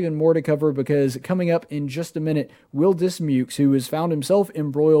we've got even more to cover, because coming up in just a minute, Will Dismukes, who has found himself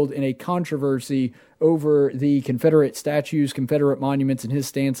embroiled in a controversy over the Confederate statues, Confederate monuments, and his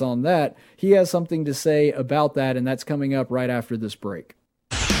stance on that, he has something to say about that, and that's coming up right after this break.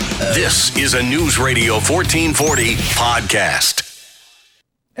 This is a News Radio 1440 podcast.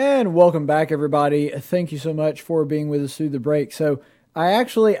 And welcome back, everybody. Thank you so much for being with us through the break. So, I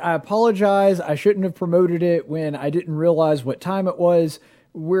apologize. I shouldn't have promoted it when I didn't realize what time it was.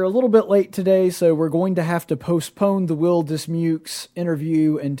 We're a little bit late today, so we're going to have to postpone the Will Dismukes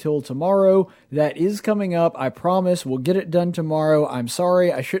interview until tomorrow. That is coming up. I promise we'll get it done tomorrow. I'm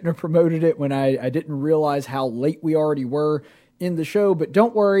sorry I shouldn't have promoted it when I didn't realize how late we already were in the show, but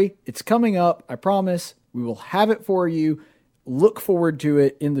don't worry. It's coming up. I promise we will have it for you. Look forward to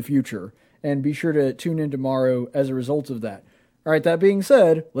it in the future, and be sure to tune in tomorrow as a result of that. All right, that being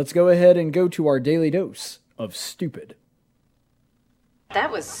said, let's go ahead and go to our daily dose of stupid.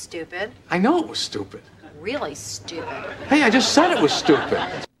 That was stupid. I know it was stupid. Really stupid. Hey, I just said it was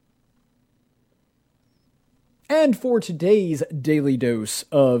stupid. And for today's daily dose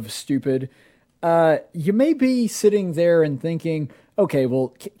of stupid, you may be sitting there and thinking, okay,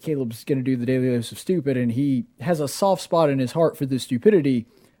 well, Caleb's going to do the daily dose of stupid, and he has a soft spot in his heart for the stupidity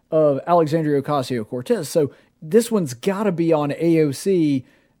of Alexandria Ocasio-Cortez, so this one's got to be on AOC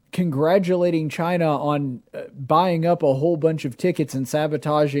congratulating China on buying up a whole bunch of tickets and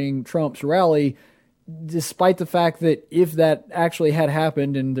sabotaging Trump's rally, despite the fact that if that actually had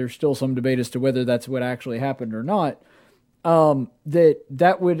happened, and there's still some debate as to whether that's what actually happened or not,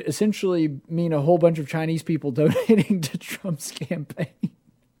 that would essentially mean a whole bunch of Chinese people donating to Trump's campaign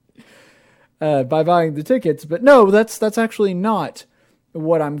by buying the tickets. But no, that's actually not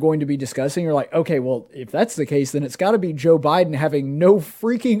what I'm going to be discussing. You're like, okay, well, if that's the case, then it's got to be Joe Biden having no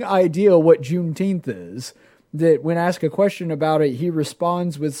freaking idea what Juneteenth is. That when asked a question about it, he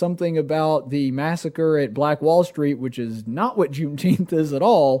responds with something about the massacre at Black Wall Street, which is not what Juneteenth is at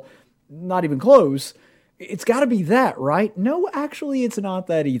all, not even close. It's got to be that, right? No, actually, it's not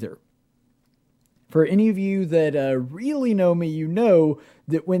that either. For any of you that really know me, you know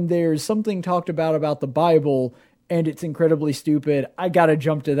that when there's something talked about the Bible and it's incredibly stupid, I gotta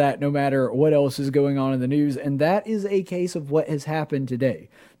jump to that no matter what else is going on in the news. And that is a case of what has happened today.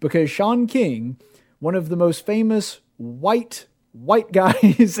 Because Shaun King, one of the most famous white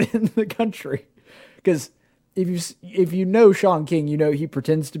guys in the country, because if you know Shaun King, you know he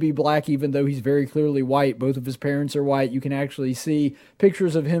pretends to be black even though he's very clearly white. Both of his parents are white. You can actually see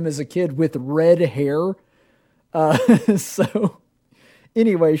pictures of him as a kid with red hair. So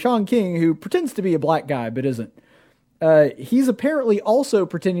anyway, Shaun King, who pretends to be a black guy but isn't, he's apparently also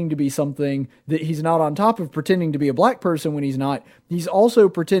pretending to be something that he's not, on top of pretending to be a black person when he's not. He's also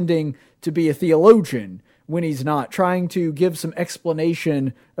pretending to be a theologian when he's not, trying to give some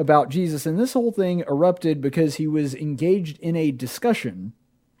explanation about Jesus. And this whole thing erupted because he was engaged in a discussion.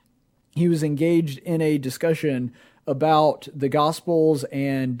 He was engaged in a discussion about the Gospels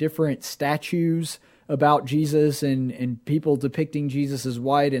and different statues about Jesus and people depicting Jesus as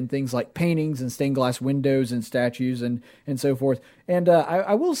white and things like paintings and stained glass windows and statues and so forth. And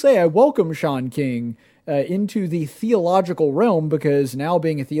I will say I welcome Shaun King into the theological realm, because now,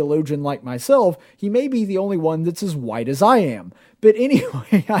 being a theologian like myself, he may be the only one that's as white as I am. But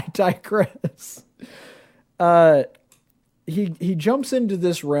anyway, I digress. He jumps into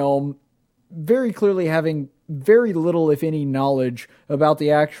this realm very clearly having very little, if any, knowledge about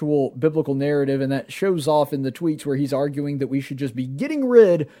the actual biblical narrative, and that shows off in the tweets where he's arguing that we should just be getting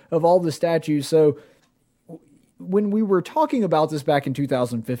rid of all the statues. So when we were talking about this back in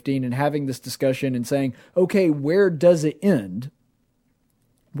 2015 and having this discussion and saying, okay, where does it end?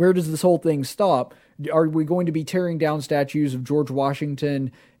 Where does this whole thing stop? Are we going to be tearing down statues of George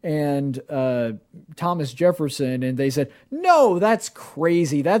Washington and Thomas Jefferson? And they said, no, that's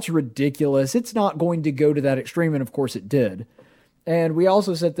crazy. That's ridiculous. It's not going to go to that extreme. And of course it did. And we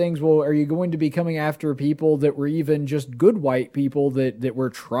also said things, well, are you going to be coming after people that were even just good white people that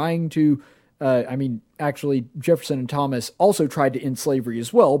were trying to, actually Jefferson and Thomas also tried to end slavery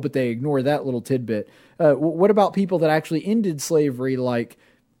as well, but they ignore that little tidbit. What about people that actually ended slavery, like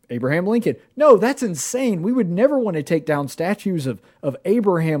Abraham Lincoln? No, that's insane. We would never want to take down statues of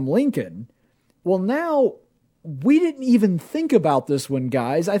Abraham Lincoln. Well, now, we didn't even think about this one,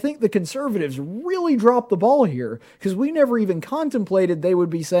 guys. I think the conservatives really dropped the ball here, because we never even contemplated they would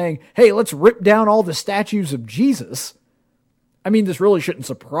be saying, hey, let's rip down all the statues of Jesus. I mean, this really shouldn't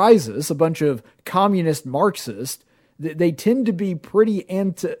surprise us. A bunch of communist Marxists, they tend to be pretty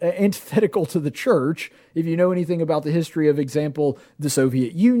antithetical to the church. If you know anything about the history of, example, the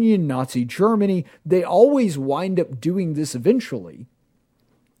Soviet Union, Nazi Germany, they always wind up doing this eventually.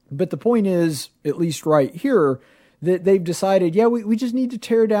 But the point is, at least right here, that they've decided, yeah, we just need to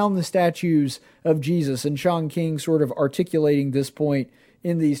tear down the statues of Jesus. And Shaun King sort of articulating this point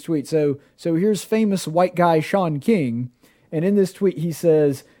in these tweets. So here's famous white guy Shaun King. And in this tweet, he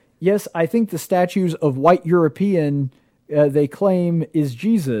says, yes, I think the statues of white European they claim is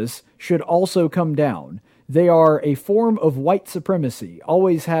Jesus should also come down. They are a form of white supremacy,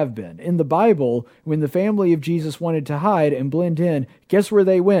 always have been. In the Bible, when the family of Jesus wanted to hide and blend in, guess where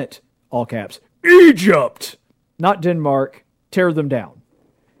they went? All caps, Egypt! Not Denmark. Tear them down.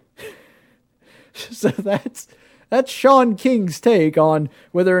 So that's Shaun King's take on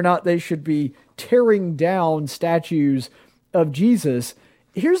whether or not they should be tearing down statues of Jesus.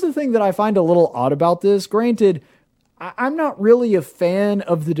 Here's the thing that I find a little odd about this. Granted, I'm not really a fan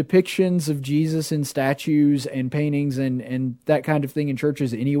of the depictions of Jesus in statues and paintings and that kind of thing in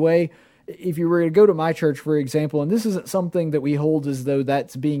churches anyway. If you were to go to my church, for example, and this isn't something that we hold as though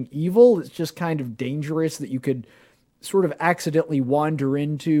that's being evil, it's just kind of dangerous that you could sort of accidentally wander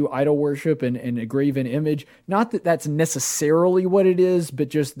into idol worship and a graven image. Not that that's necessarily what it is, but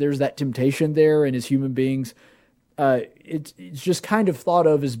just there's that temptation there, and as human beings, it's just kind of thought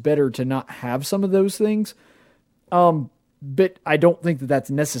of as better to not have some of those things. But I don't think that that's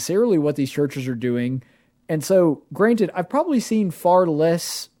necessarily what these churches are doing. And so, granted, I've probably seen far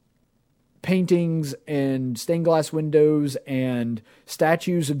less paintings and stained glass windows and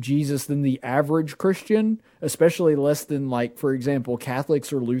statues of Jesus than the average Christian, especially less than, like, for example,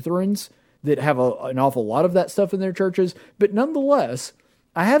 Catholics or Lutherans that have an awful lot of that stuff in their churches. But nonetheless,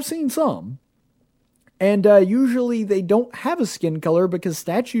 I have seen some. And usually they don't have a skin color because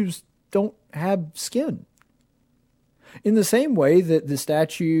statues don't have skin. In the same way that the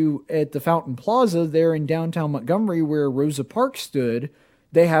statue at the Fountain Plaza there in downtown Montgomery where Rosa Parks stood,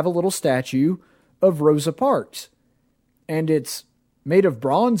 they have a little statue of Rosa Parks. And it's made of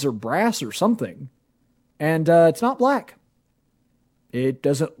bronze or brass or something. And it's not black. It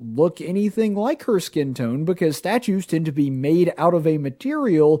doesn't look anything like her skin tone because statues tend to be made out of a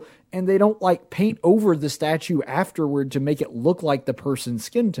material and they don't like paint over the statue afterward to make it look like the person's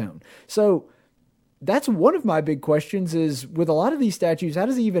skin tone. So that's one of my big questions is with a lot of these statues, how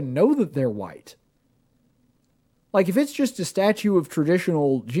does he even know that they're white? Like if it's just a statue of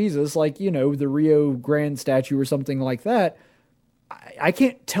traditional Jesus, like, you know, the Rio Grande statue or something like that, I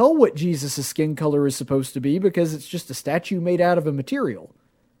can't tell what Jesus' skin color is supposed to be because it's just a statue made out of a material.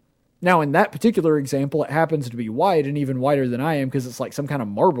 Now, in that particular example, it happens to be white and even whiter than I am because it's like some kind of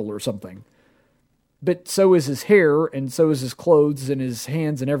marble or something. But so is his hair, and so is his clothes and his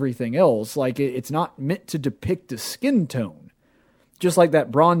hands and everything else. Like, it's not meant to depict a skin tone. Just like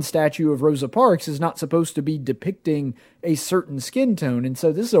that bronze statue of Rosa Parks is not supposed to be depicting a certain skin tone. And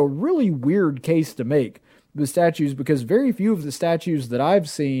so this is a really weird case to make with statues, because very few of the statues that I've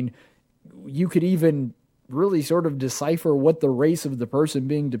seen, you could even really sort of decipher what the race of the person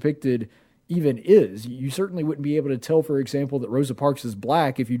being depicted even is. You certainly wouldn't be able to tell, for example, that Rosa Parks is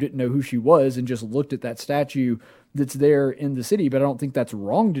black if you didn't know who she was and just looked at that statue that's there in the city. But I don't think that's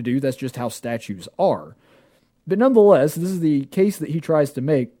wrong to do. That's just how statues are. But nonetheless, this is the case that he tries to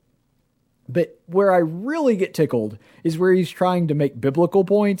make. But where I really get tickled is where he's trying to make biblical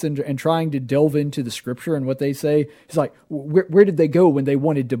points and trying to delve into the scripture and what they say. He's like, where did they go when they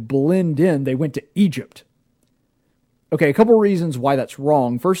wanted to blend in? They went to Egypt. Okay, a couple reasons why that's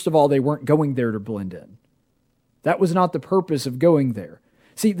wrong. First of all, they weren't going there to blend in. That was not the purpose of going there.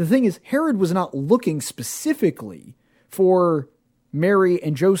 See, the thing is, Herod was not looking specifically for Mary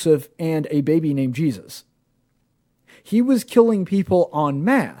and Joseph and a baby named Jesus. He was killing people en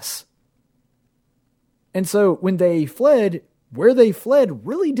masse. And so when they fled, where they fled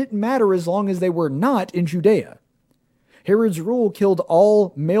really didn't matter as long as they were not in Judea. Herod's rule killed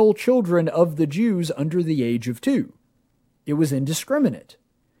all male children of the Jews under the age of 2. It was indiscriminate.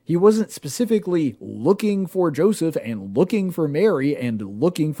 He wasn't specifically looking for Joseph and looking for Mary and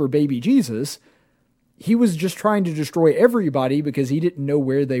looking for baby Jesus. He was just trying to destroy everybody because he didn't know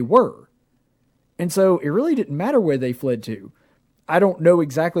where they were. And so it really didn't matter where they fled to. I don't know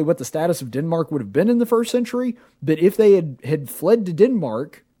exactly what the status of Denmark would have been in the first century, but if they had fled to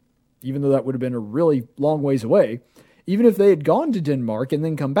Denmark, even though that would have been a really long ways away, even if they had gone to Denmark and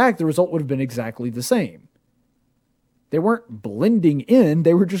then come back, the result would have been exactly the same. They weren't blending in,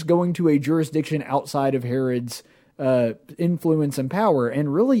 they were just going to a jurisdiction outside of Herod's influence and power,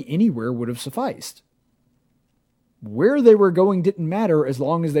 and really anywhere would have sufficed. Where they were going didn't matter as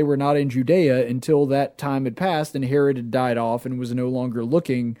long as they were not in Judea until that time had passed and Herod had died off and was no longer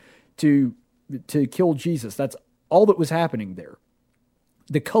looking to kill Jesus. That's all that was happening there.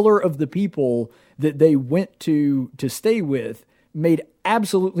 The color of the people that they went to stay with made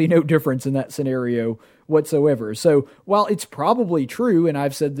absolutely no difference in that scenario whatsoever. So while it's probably true, and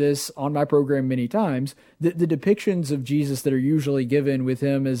I've said this on my program many times, that the depictions of Jesus that are usually given with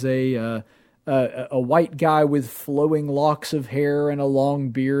him as a white guy with flowing locks of hair and a long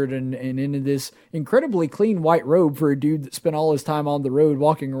beard and in this incredibly clean white robe for a dude that spent all his time on the road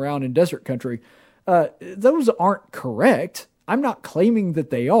walking around in desert country, those aren't correct. I'm not claiming that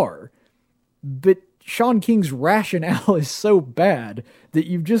they are, but Shaun King's rationale is so bad that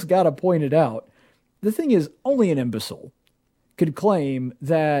you've just got to point it out. The thing is, only an imbecile could claim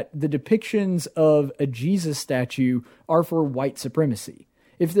that the depictions of a Jesus statue are for white supremacy.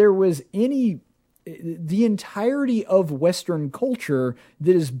 If there was the entirety of Western culture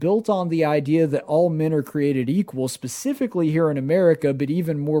that is built on the idea that all men are created equal, specifically here in America, but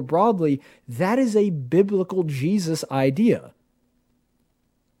even more broadly, that is a biblical Jesus idea.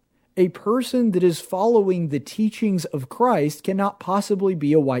 A person that is following the teachings of Christ cannot possibly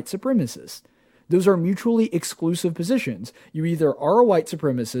be a white supremacist. Those are mutually exclusive positions. You either are a white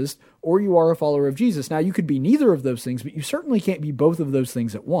supremacist or you are a follower of Jesus. Now, you could be neither of those things, but you certainly can't be both of those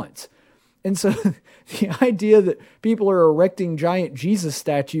things at once. And so the idea that people are erecting giant Jesus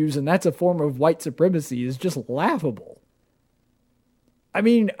statues and that's a form of white supremacy is just laughable. I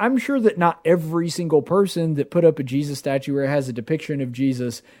mean, I'm sure that not every single person that put up a Jesus statue or has a depiction of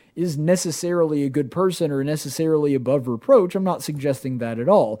Jesus is necessarily a good person or necessarily above reproach. I'm not suggesting that at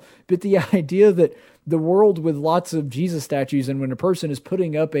all. But the idea that the world with lots of Jesus statues, and when a person is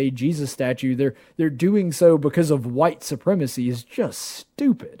putting up a Jesus statue, they're doing so because of white supremacy is just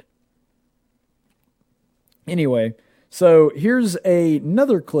stupid. Anyway, so here's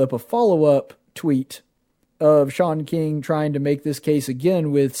another clip, a follow-up tweet of Shaun King trying to make this case again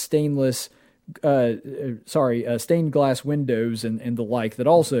with stained glass windows and the like that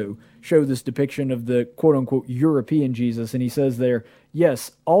also show this depiction of the quote-unquote European Jesus. And he says there, yes,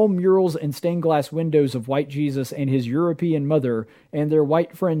 all murals and stained glass windows of white Jesus and his European mother and their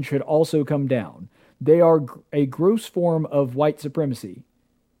white friend should also come down. They are a gross form of white supremacy,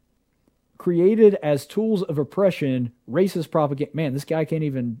 created as tools of oppression, racist propaganda. Man, this guy can't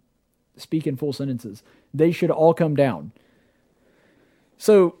even speak in full sentences. They should all come down.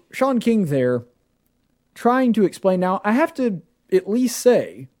 So Shaun King there trying to explain. Now, I have to at least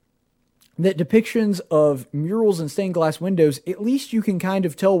say that depictions of murals and stained glass windows, at least you can kind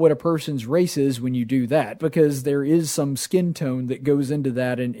of tell what a person's race is when you do that, because there is some skin tone that goes into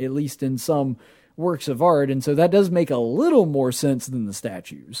that, and at least in some works of art, and so that does make a little more sense than the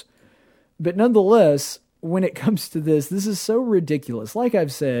statues. But nonetheless, when it comes to this is so ridiculous. Like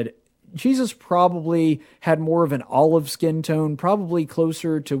I've said, Jesus probably had more of an olive skin tone, probably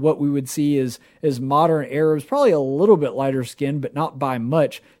closer to what we would see as modern Arabs, probably a little bit lighter skin, but not by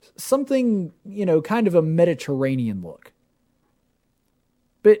much. Something, kind of a Mediterranean look.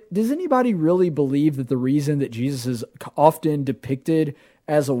 But does anybody really believe that the reason that Jesus is often depicted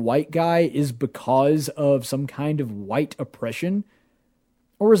as a white guy is because of some kind of white oppression?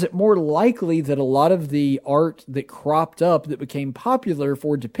 Or is it more likely that a lot of the art that cropped up that became popular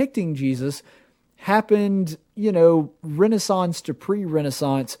for depicting Jesus happened, Renaissance to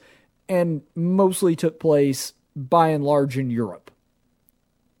pre-Renaissance, and mostly took place by and large in Europe?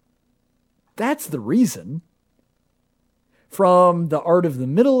 That's the reason. From the art of the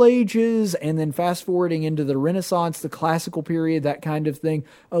Middle Ages and then fast forwarding into the Renaissance, the classical period, that kind of thing,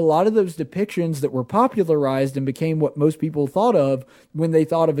 a lot of those depictions that were popularized and became what most people thought of when they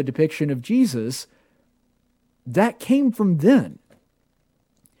thought of a depiction of Jesus, that came from then.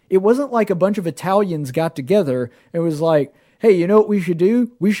 It wasn't like a bunch of Italians got together and was like, hey, you know what we should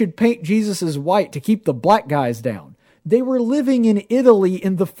do? We should paint Jesus as white to keep the black guys down. They were living in Italy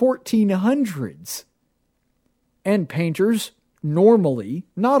in the 1400s. And painters, normally,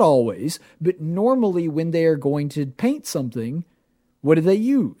 not always, but normally when they are going to paint something, what do they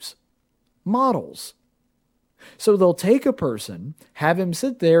use? Models. So they'll take a person, have him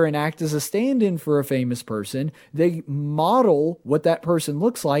sit there and act as a stand-in for a famous person. They model what that person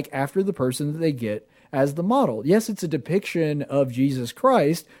looks like after the person that they get as the model. Yes, it's a depiction of Jesus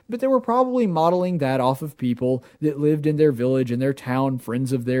Christ, but they were probably modeling that off of people that lived in their village, in their town,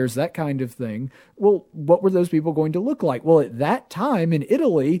 friends of theirs, that kind of thing. Well, what were those people going to look like? Well, at that time in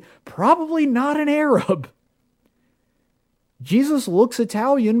Italy, probably not an Arab. Jesus looks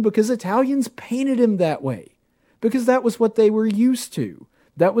Italian because Italians painted him that way, because that was what they were used to.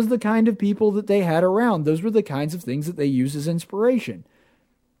 That was the kind of people that they had around. Those were the kinds of things that they used as inspiration.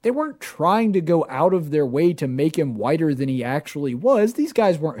 They weren't trying to go out of their way to make him whiter than he actually was. These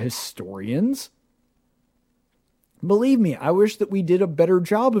guys weren't historians. Believe me, I wish that we did a better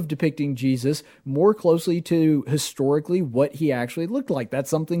job of depicting Jesus more closely to historically what he actually looked like.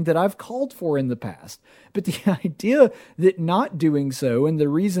 That's something that I've called for in the past. But the idea that not doing so, and the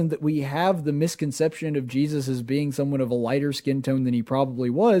reason that we have the misconception of Jesus as being someone of a lighter skin tone than he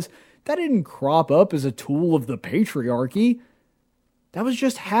probably was, that didn't crop up as a tool of the patriarchy. That was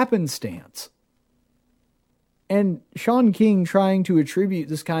just happenstance. And Shaun King trying to attribute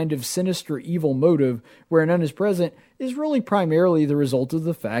this kind of sinister evil motive where none is present is really primarily the result of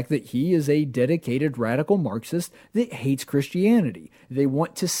the fact that he is a dedicated radical Marxist that hates Christianity. They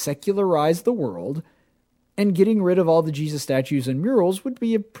want to secularize the world, and getting rid of all the Jesus statues and murals would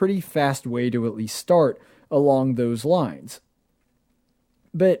be a pretty fast way to at least start along those lines.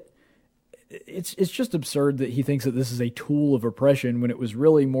 But it's just absurd that he thinks that this is a tool of oppression when it was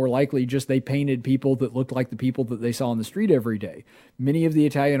really more likely just they painted people that looked like the people that they saw on the street every day. Many of the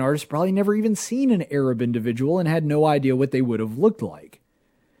Italian artists probably never even seen an Arab individual and had no idea what they would have looked like.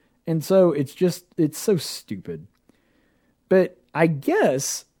 And so it's so stupid. But I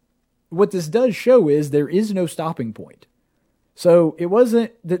guess what this does show is there is no stopping point. So it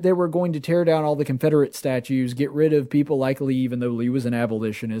wasn't that they were going to tear down all the Confederate statues, get rid of people like Lee, even though Lee was an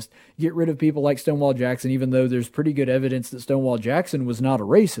abolitionist, get rid of people like Stonewall Jackson, even though there's pretty good evidence that Stonewall Jackson was not a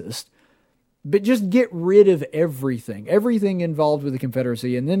racist, but just get rid of everything involved with the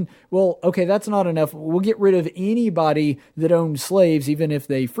Confederacy. And then, well, okay, that's not enough. We'll get rid of anybody that owned slaves, even if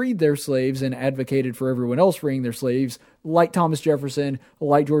they freed their slaves and advocated for everyone else freeing their slaves, like Thomas Jefferson,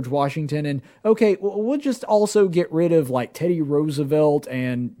 like George Washington. And okay, we'll just also get rid of like Teddy Roosevelt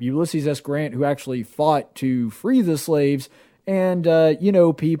and Ulysses S. Grant, who actually fought to free the slaves, and,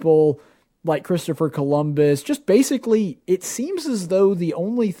 people like Christopher Columbus. Just basically, it seems as though the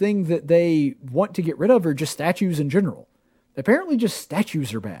only thing that they want to get rid of are just statues in general. Apparently just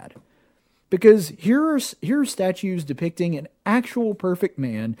statues are bad. Because here are statues depicting an actual perfect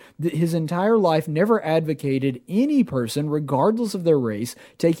man that his entire life never advocated any person, regardless of their race,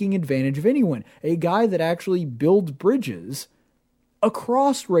 taking advantage of anyone. A guy that actually built bridges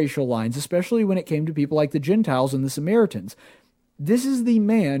across racial lines, especially when it came to people like the Gentiles and the Samaritans. This is the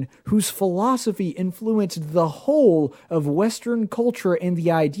man whose philosophy influenced the whole of Western culture and the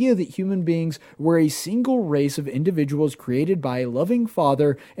idea that human beings were a single race of individuals created by a loving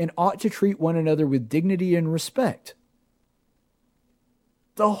Father and ought to treat one another with dignity and respect.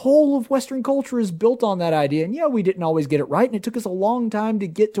 The whole of Western culture is built on that idea. And yeah, we didn't always get it right, and it took us a long time to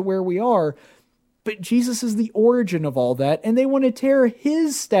get to where we are. But Jesus is the origin of all that, and they want to tear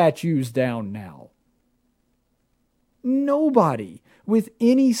his statues down now. Nobody with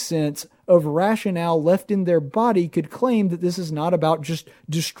any sense of rationale left in their body could claim that this is not about just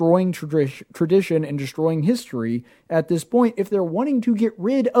destroying tradition and destroying history at this point if they're wanting to get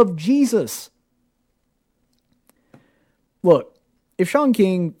rid of Jesus. Look, if Shaun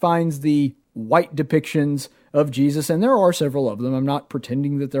King finds the white depictions of Jesus, and there are several of them, I'm not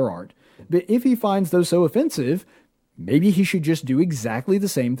pretending that there aren't, but if he finds those so offensive, maybe he should just do exactly the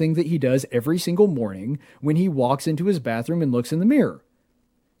same thing that he does every single morning when he walks into his bathroom and looks in the mirror.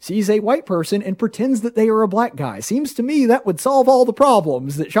 Sees a white person and pretends that they are a black guy. Seems to me that would solve all the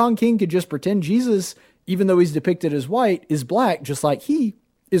problems, that Shaun King could just pretend Jesus, even though he's depicted as white, is black, just like he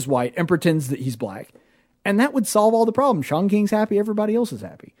is white and pretends that he's black. And that would solve all the problems. Shaun King's happy, everybody else is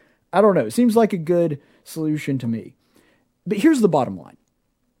happy. I don't know. It seems like a good solution to me. But here's the bottom line.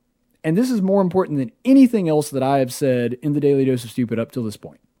 And this is more important than anything else that I have said in the Daily Dose of Stupid up till this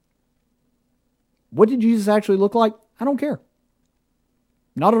point. What did Jesus actually look like? I don't care.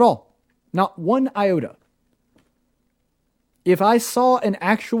 Not at all. Not one iota. If I saw an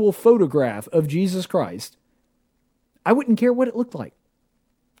actual photograph of Jesus Christ, I wouldn't care what it looked like.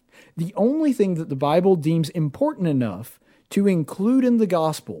 The only thing that the Bible deems important enough to include in the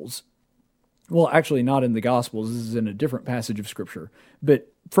Gospels, well, actually not in the Gospels, this is in a different passage of Scripture,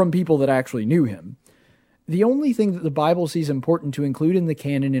 but from people that actually knew him. The only thing that the Bible sees important to include in the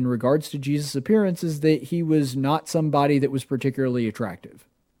canon in regards to Jesus' appearance is that he was not somebody that was particularly attractive.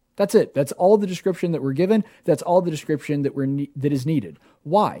 That's it. That's all the description that we're given. That's all the description that is needed.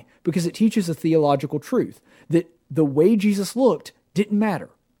 Why? Because it teaches a theological truth, that the way Jesus looked didn't matter.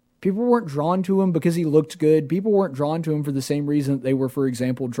 People weren't drawn to him because he looked good. People weren't drawn to him for the same reason that they were, for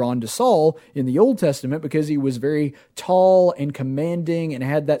example, drawn to Saul in the Old Testament, because he was very tall and commanding and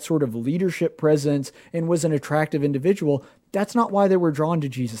had that sort of leadership presence and was an attractive individual. That's not why they were drawn to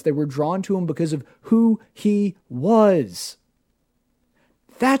Jesus. They were drawn to him because of who he was.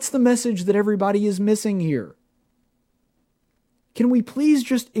 That's the message that everybody is missing here. Can we please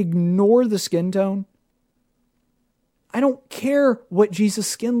just ignore the skin tone? I don't care what Jesus'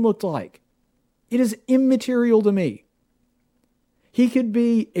 skin looked like. It is immaterial to me. He could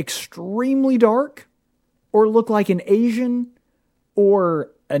be extremely dark, or look like an Asian,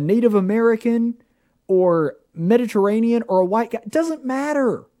 or a Native American, or Mediterranean, or a white guy. It doesn't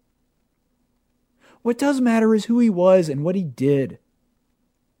matter. What does matter is who he was and what he did.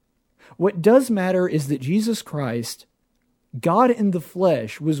 What does matter is that Jesus Christ, God in the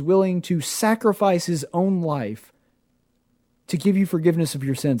flesh, was willing to sacrifice his own life to give you forgiveness of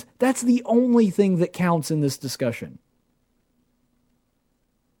your sins. That's the only thing that counts in this discussion.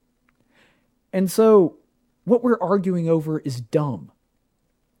 And so, what we're arguing over is dumb.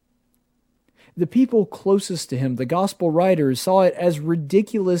 The people closest to him, the gospel writers, saw it as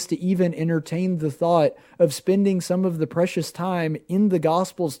ridiculous to even entertain the thought of spending some of the precious time in the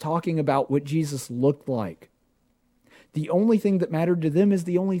gospels talking about what Jesus looked like. The only thing that mattered to them is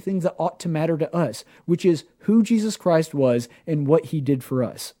the only thing that ought to matter to us, which is who Jesus Christ was and what he did for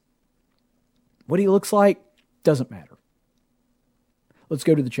us. What he looks like doesn't matter. Let's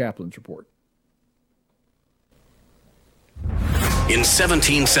go to the chaplain's report. In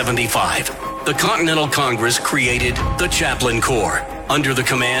 1775, the Continental Congress created the Chaplain Corps. Under the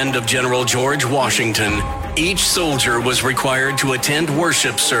command of General George Washington, each soldier was required to attend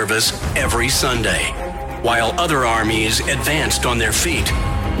worship service every Sunday. While other armies advanced on their feet,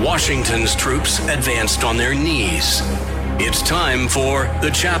 Washington's troops advanced on their knees. It's time for the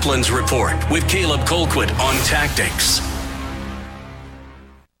Chaplain's Report with Caleb Colquitt on tactics.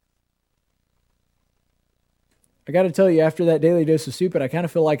 I got to tell you, after that Daily Dose of Stupid, I kind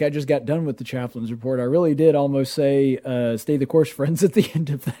of feel like I just got done with the Chaplain's Report. I really did almost say, stay the course, friends, at the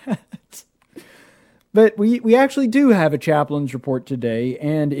end of that. But we actually do have a Chaplain's Report today,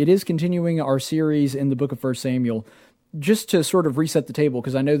 and it is continuing our series in the book of 1 Samuel. Just to sort of reset the table,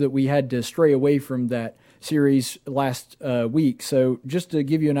 because I know that we had to stray away from that series last week. So just to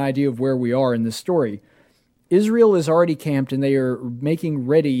give you an idea of where we are in this story, Israel is already camped and they are making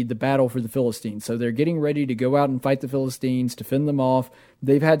ready the battle for the Philistines. So they're getting ready to go out and fight the Philistines, to fend them off.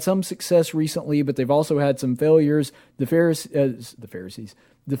 They've had some success recently, but they've also had some failures. The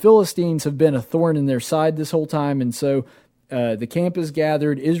Philistines have been a thorn in their side this whole time, and so the camp is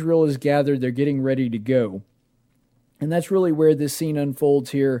gathered, Israel is gathered, they're getting ready to go. And that's really where this scene unfolds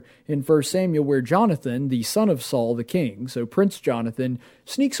here in 1 Samuel, where Jonathan, the son of Saul, the king, so Prince Jonathan,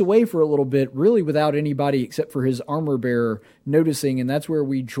 sneaks away for a little bit, really without anybody except for his armor bearer noticing, and that's where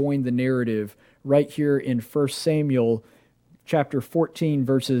we join the narrative right here in 1 Samuel chapter 14,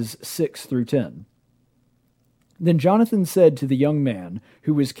 verses 6 through 10. Then Jonathan said to the young man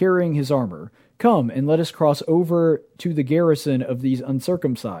who was carrying his armor, Come and let us cross over to the garrison of these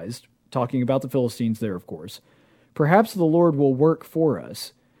uncircumcised, talking about the Philistines there, of course. Perhaps the Lord will work for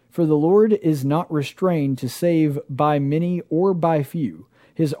us. For the Lord is not restrained to save by many or by few.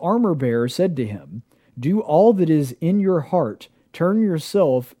 His armor-bearer said to him, Do all that is in your heart, turn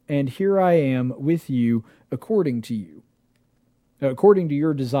yourself, and here I am with you according to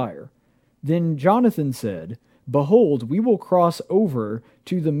your desire. Then Jonathan said, Behold, we will cross over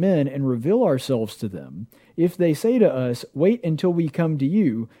to the men and reveal ourselves to them. If they say to us, Wait until we come to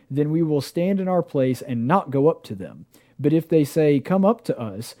you, then we will stand in our place and not go up to them. But if they say, Come up to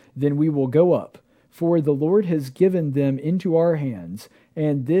us, then we will go up. For the Lord has given them into our hands,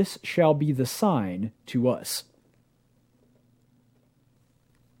 and this shall be the sign to us.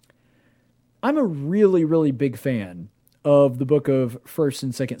 I'm a really, really big fan of the book of 1st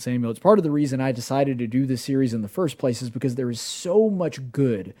and 2nd Samuel. It's part of the reason I decided to do this series in the first place is because there is so much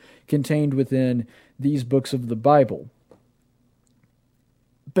good contained within these books of the Bible.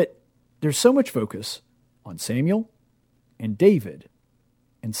 But there's so much focus on Samuel and David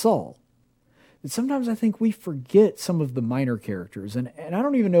and Saul that sometimes I think we forget some of the minor characters. And I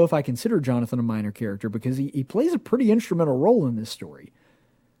don't even know if I consider Jonathan a minor character because he plays a pretty instrumental role in this story.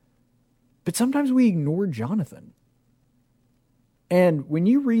 But sometimes we ignore Jonathan. And when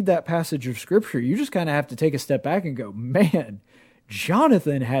you read that passage of Scripture, you just kind of have to take a step back and go, man,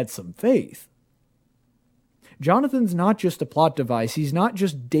 Jonathan had some faith. Jonathan's not just a plot device. He's not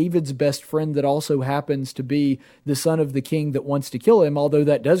just David's best friend that also happens to be the son of the king that wants to kill him, although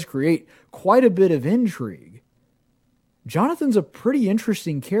that does create quite a bit of intrigue. Jonathan's a pretty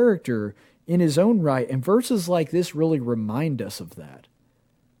interesting character in his own right, and verses like this really remind us of that.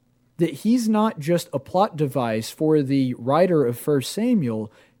 That he's not just a plot device for the writer of 1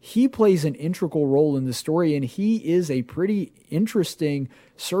 Samuel, he plays an integral role in the story, and he is a pretty interesting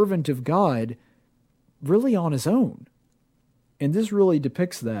servant of God, really on his own. And this really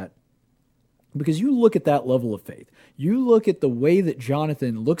depicts that, because you look at that level of faith. You look at the way that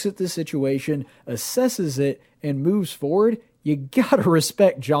Jonathan looks at this situation, assesses it, and moves forward. You gotta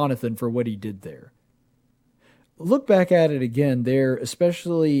respect Jonathan for what he did there. Look back at it again there,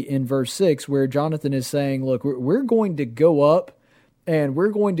 especially in verse 6, where Jonathan is saying, look, we're going to go up and we're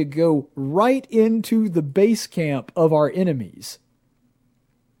going to go right into the base camp of our enemies.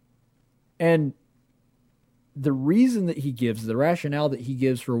 And the reason that he gives, the rationale that he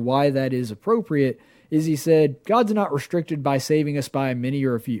gives for why that is appropriate, is he said, God's not restricted by saving us by many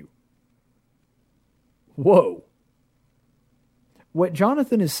or a few. Whoa. What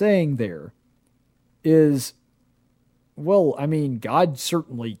Jonathan is saying there is, well, I mean, God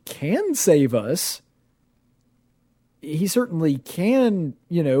certainly can save us. He certainly can,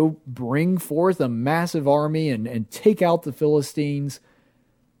 bring forth a massive army and take out the Philistines.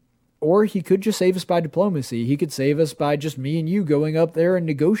 Or he could just save us by diplomacy. He could save us by just me and you going up there and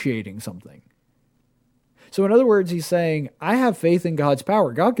negotiating something. So in other words, he's saying, I have faith in God's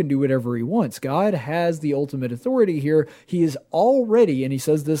power. God can do whatever he wants. God has the ultimate authority here. He is already, and he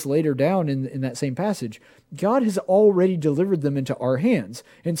says this later down in that same passage, God has already delivered them into our hands.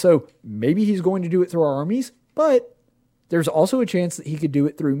 And so maybe he's going to do it through our armies, but there's also a chance that he could do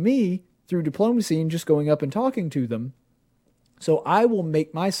it through me, through diplomacy and just going up and talking to them. So I will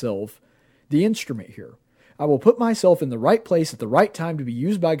make myself the instrument here. I will put myself in the right place at the right time to be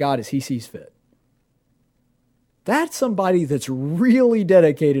used by God as he sees fit. That's somebody that's really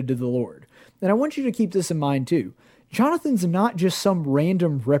dedicated to the Lord. And I want you to keep this in mind too. Jonathan's not just some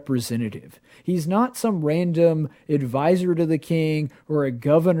random representative. He's not some random advisor to the king or a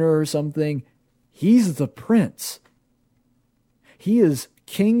governor or something. He's the prince. He is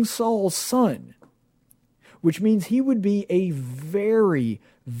King Saul's son, which means he would be a very,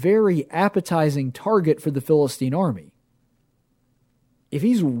 very appetizing target for the Philistine army. If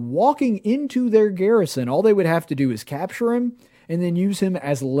he's walking into their garrison, all they would have to do is capture him and then use him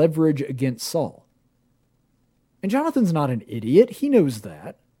as leverage against Saul. And Jonathan's not an idiot. He knows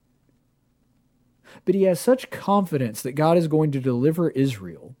that. But he has such confidence that God is going to deliver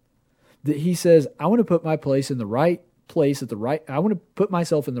Israel that he says, I want to put my place in the right place I want to put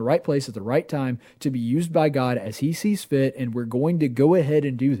myself in the right place at the right time to be used by God as he sees fit, and we're going to go ahead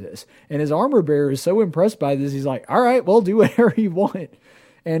and do this. And his armor bearer is so impressed by this, he's like, all right, well, do whatever you want,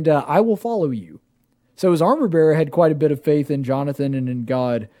 and I will follow you. So his armor bearer had quite a bit of faith in Jonathan and in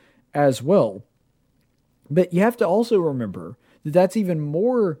God as well. But you have to also remember that that's even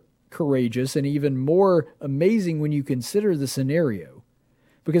more courageous and even more amazing when you consider the scenario.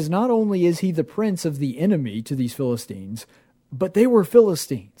 Because not only is he the prince of the enemy to these Philistines, but they were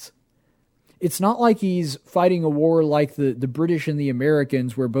Philistines. It's not like he's fighting a war like the British and the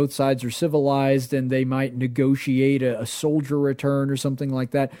Americans, where both sides are civilized and they might negotiate a soldier return or something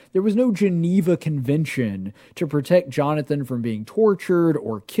like that. There was no Geneva Convention to protect Jonathan from being tortured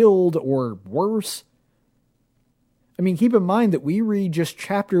or killed or worse. I mean, keep in mind that we read just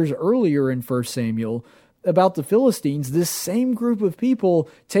chapters earlier in 1 Samuel about the Philistines, this same group of people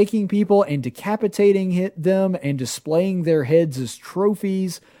taking people and decapitating them and displaying their heads as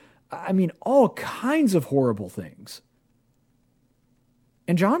trophies. I mean, all kinds of horrible things.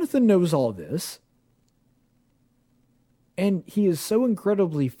 And Jonathan knows all this. And he is so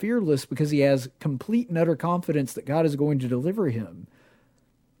incredibly fearless because he has complete and utter confidence that God is going to deliver him,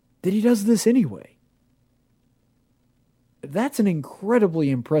 that he does this anyway. That's an incredibly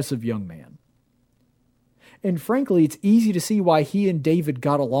impressive young man. And frankly, it's easy to see why he and David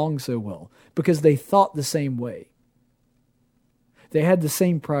got along so well, because they thought the same way. They had the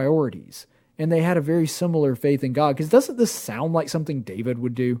same priorities, and they had a very similar faith in God. Because doesn't this sound like something David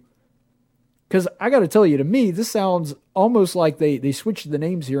would do? Because I got to tell you, to me, this sounds almost like they switched the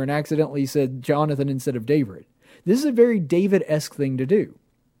names here and accidentally said Jonathan instead of David. This is a very David-esque thing to do.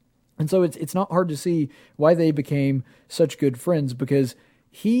 And so it's not hard to see why they became such good friends, because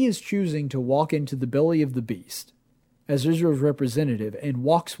he is choosing to walk into the belly of the beast as Israel's representative and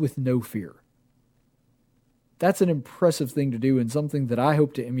walks with no fear. That's an impressive thing to do, and something that I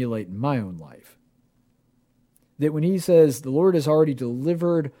hope to emulate in my own life. That when he says, the Lord has already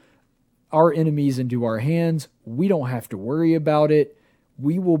delivered our enemies into our hands, we don't have to worry about it.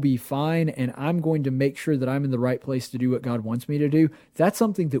 We will be fine, and I'm going to make sure that I'm in the right place to do what God wants me to do. That's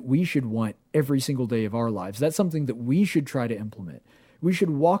something that we should want every single day of our lives. That's something that we should try to implement. We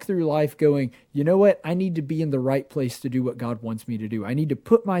should walk through life going, you know what? I need to be in the right place to do what God wants me to do. I need to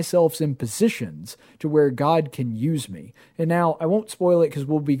put myself in positions to where God can use me. And now, I won't spoil it because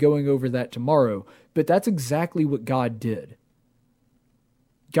we'll be going over that tomorrow, but that's exactly what God did.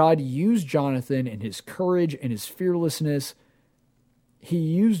 God used Jonathan and his courage and his fearlessness. He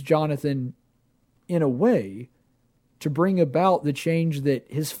used Jonathan in a way to bring about the change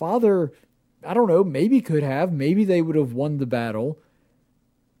that his father, I don't know, maybe could have. Maybe they would have won the battle.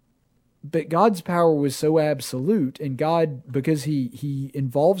 But God's power was so absolute, and God, because he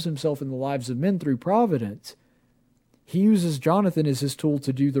involves himself in the lives of men through providence, he uses Jonathan as his tool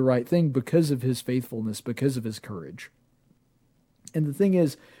to do the right thing because of his faithfulness, because of his courage. And the thing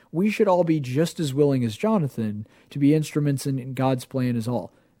is, we should all be just as willing as Jonathan to be instruments in God's plan as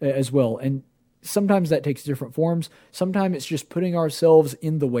well. And sometimes that takes different forms. Sometimes it's just putting ourselves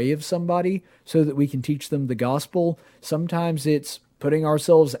in the way of somebody so that we can teach them the gospel. Sometimes it's putting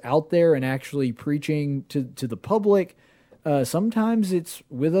ourselves out there and actually preaching to the public. Sometimes it's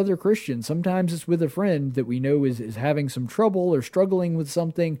with other Christians. Sometimes it's with a friend that we know is having some trouble or struggling with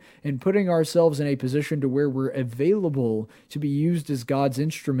something, and putting ourselves in a position to where we're available to be used as God's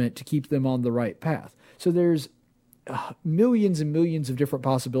instrument to keep them on the right path. So there's millions and millions of different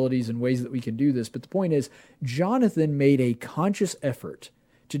possibilities and ways that we can do this. But the point is, Jonathan made a conscious effort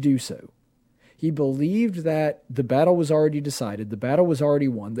to do so. He believed that the battle was already decided, the battle was already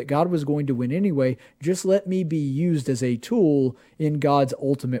won, that God was going to win anyway. Just let me be used as a tool in God's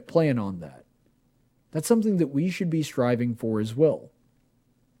ultimate plan on that. That's something that we should be striving for as well.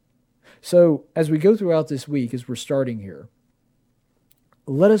 So as we go throughout this week, as we're starting here,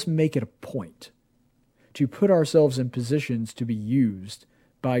 let us make it a point to put ourselves in positions to be used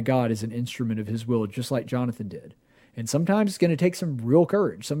by God as an instrument of his will, just like Jonathan did. And sometimes it's going to take some real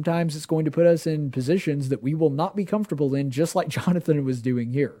courage. Sometimes it's going to put us in positions that we will not be comfortable in, just like Jonathan was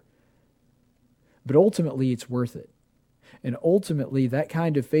doing here. But ultimately, it's worth it. And ultimately, that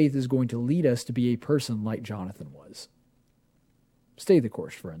kind of faith is going to lead us to be a person like Jonathan was. Stay the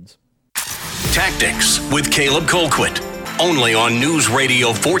course, friends. Tactics with Caleb Colquitt. Only on News Radio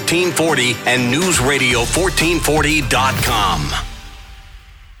 1440 and NewsRadio1440.com.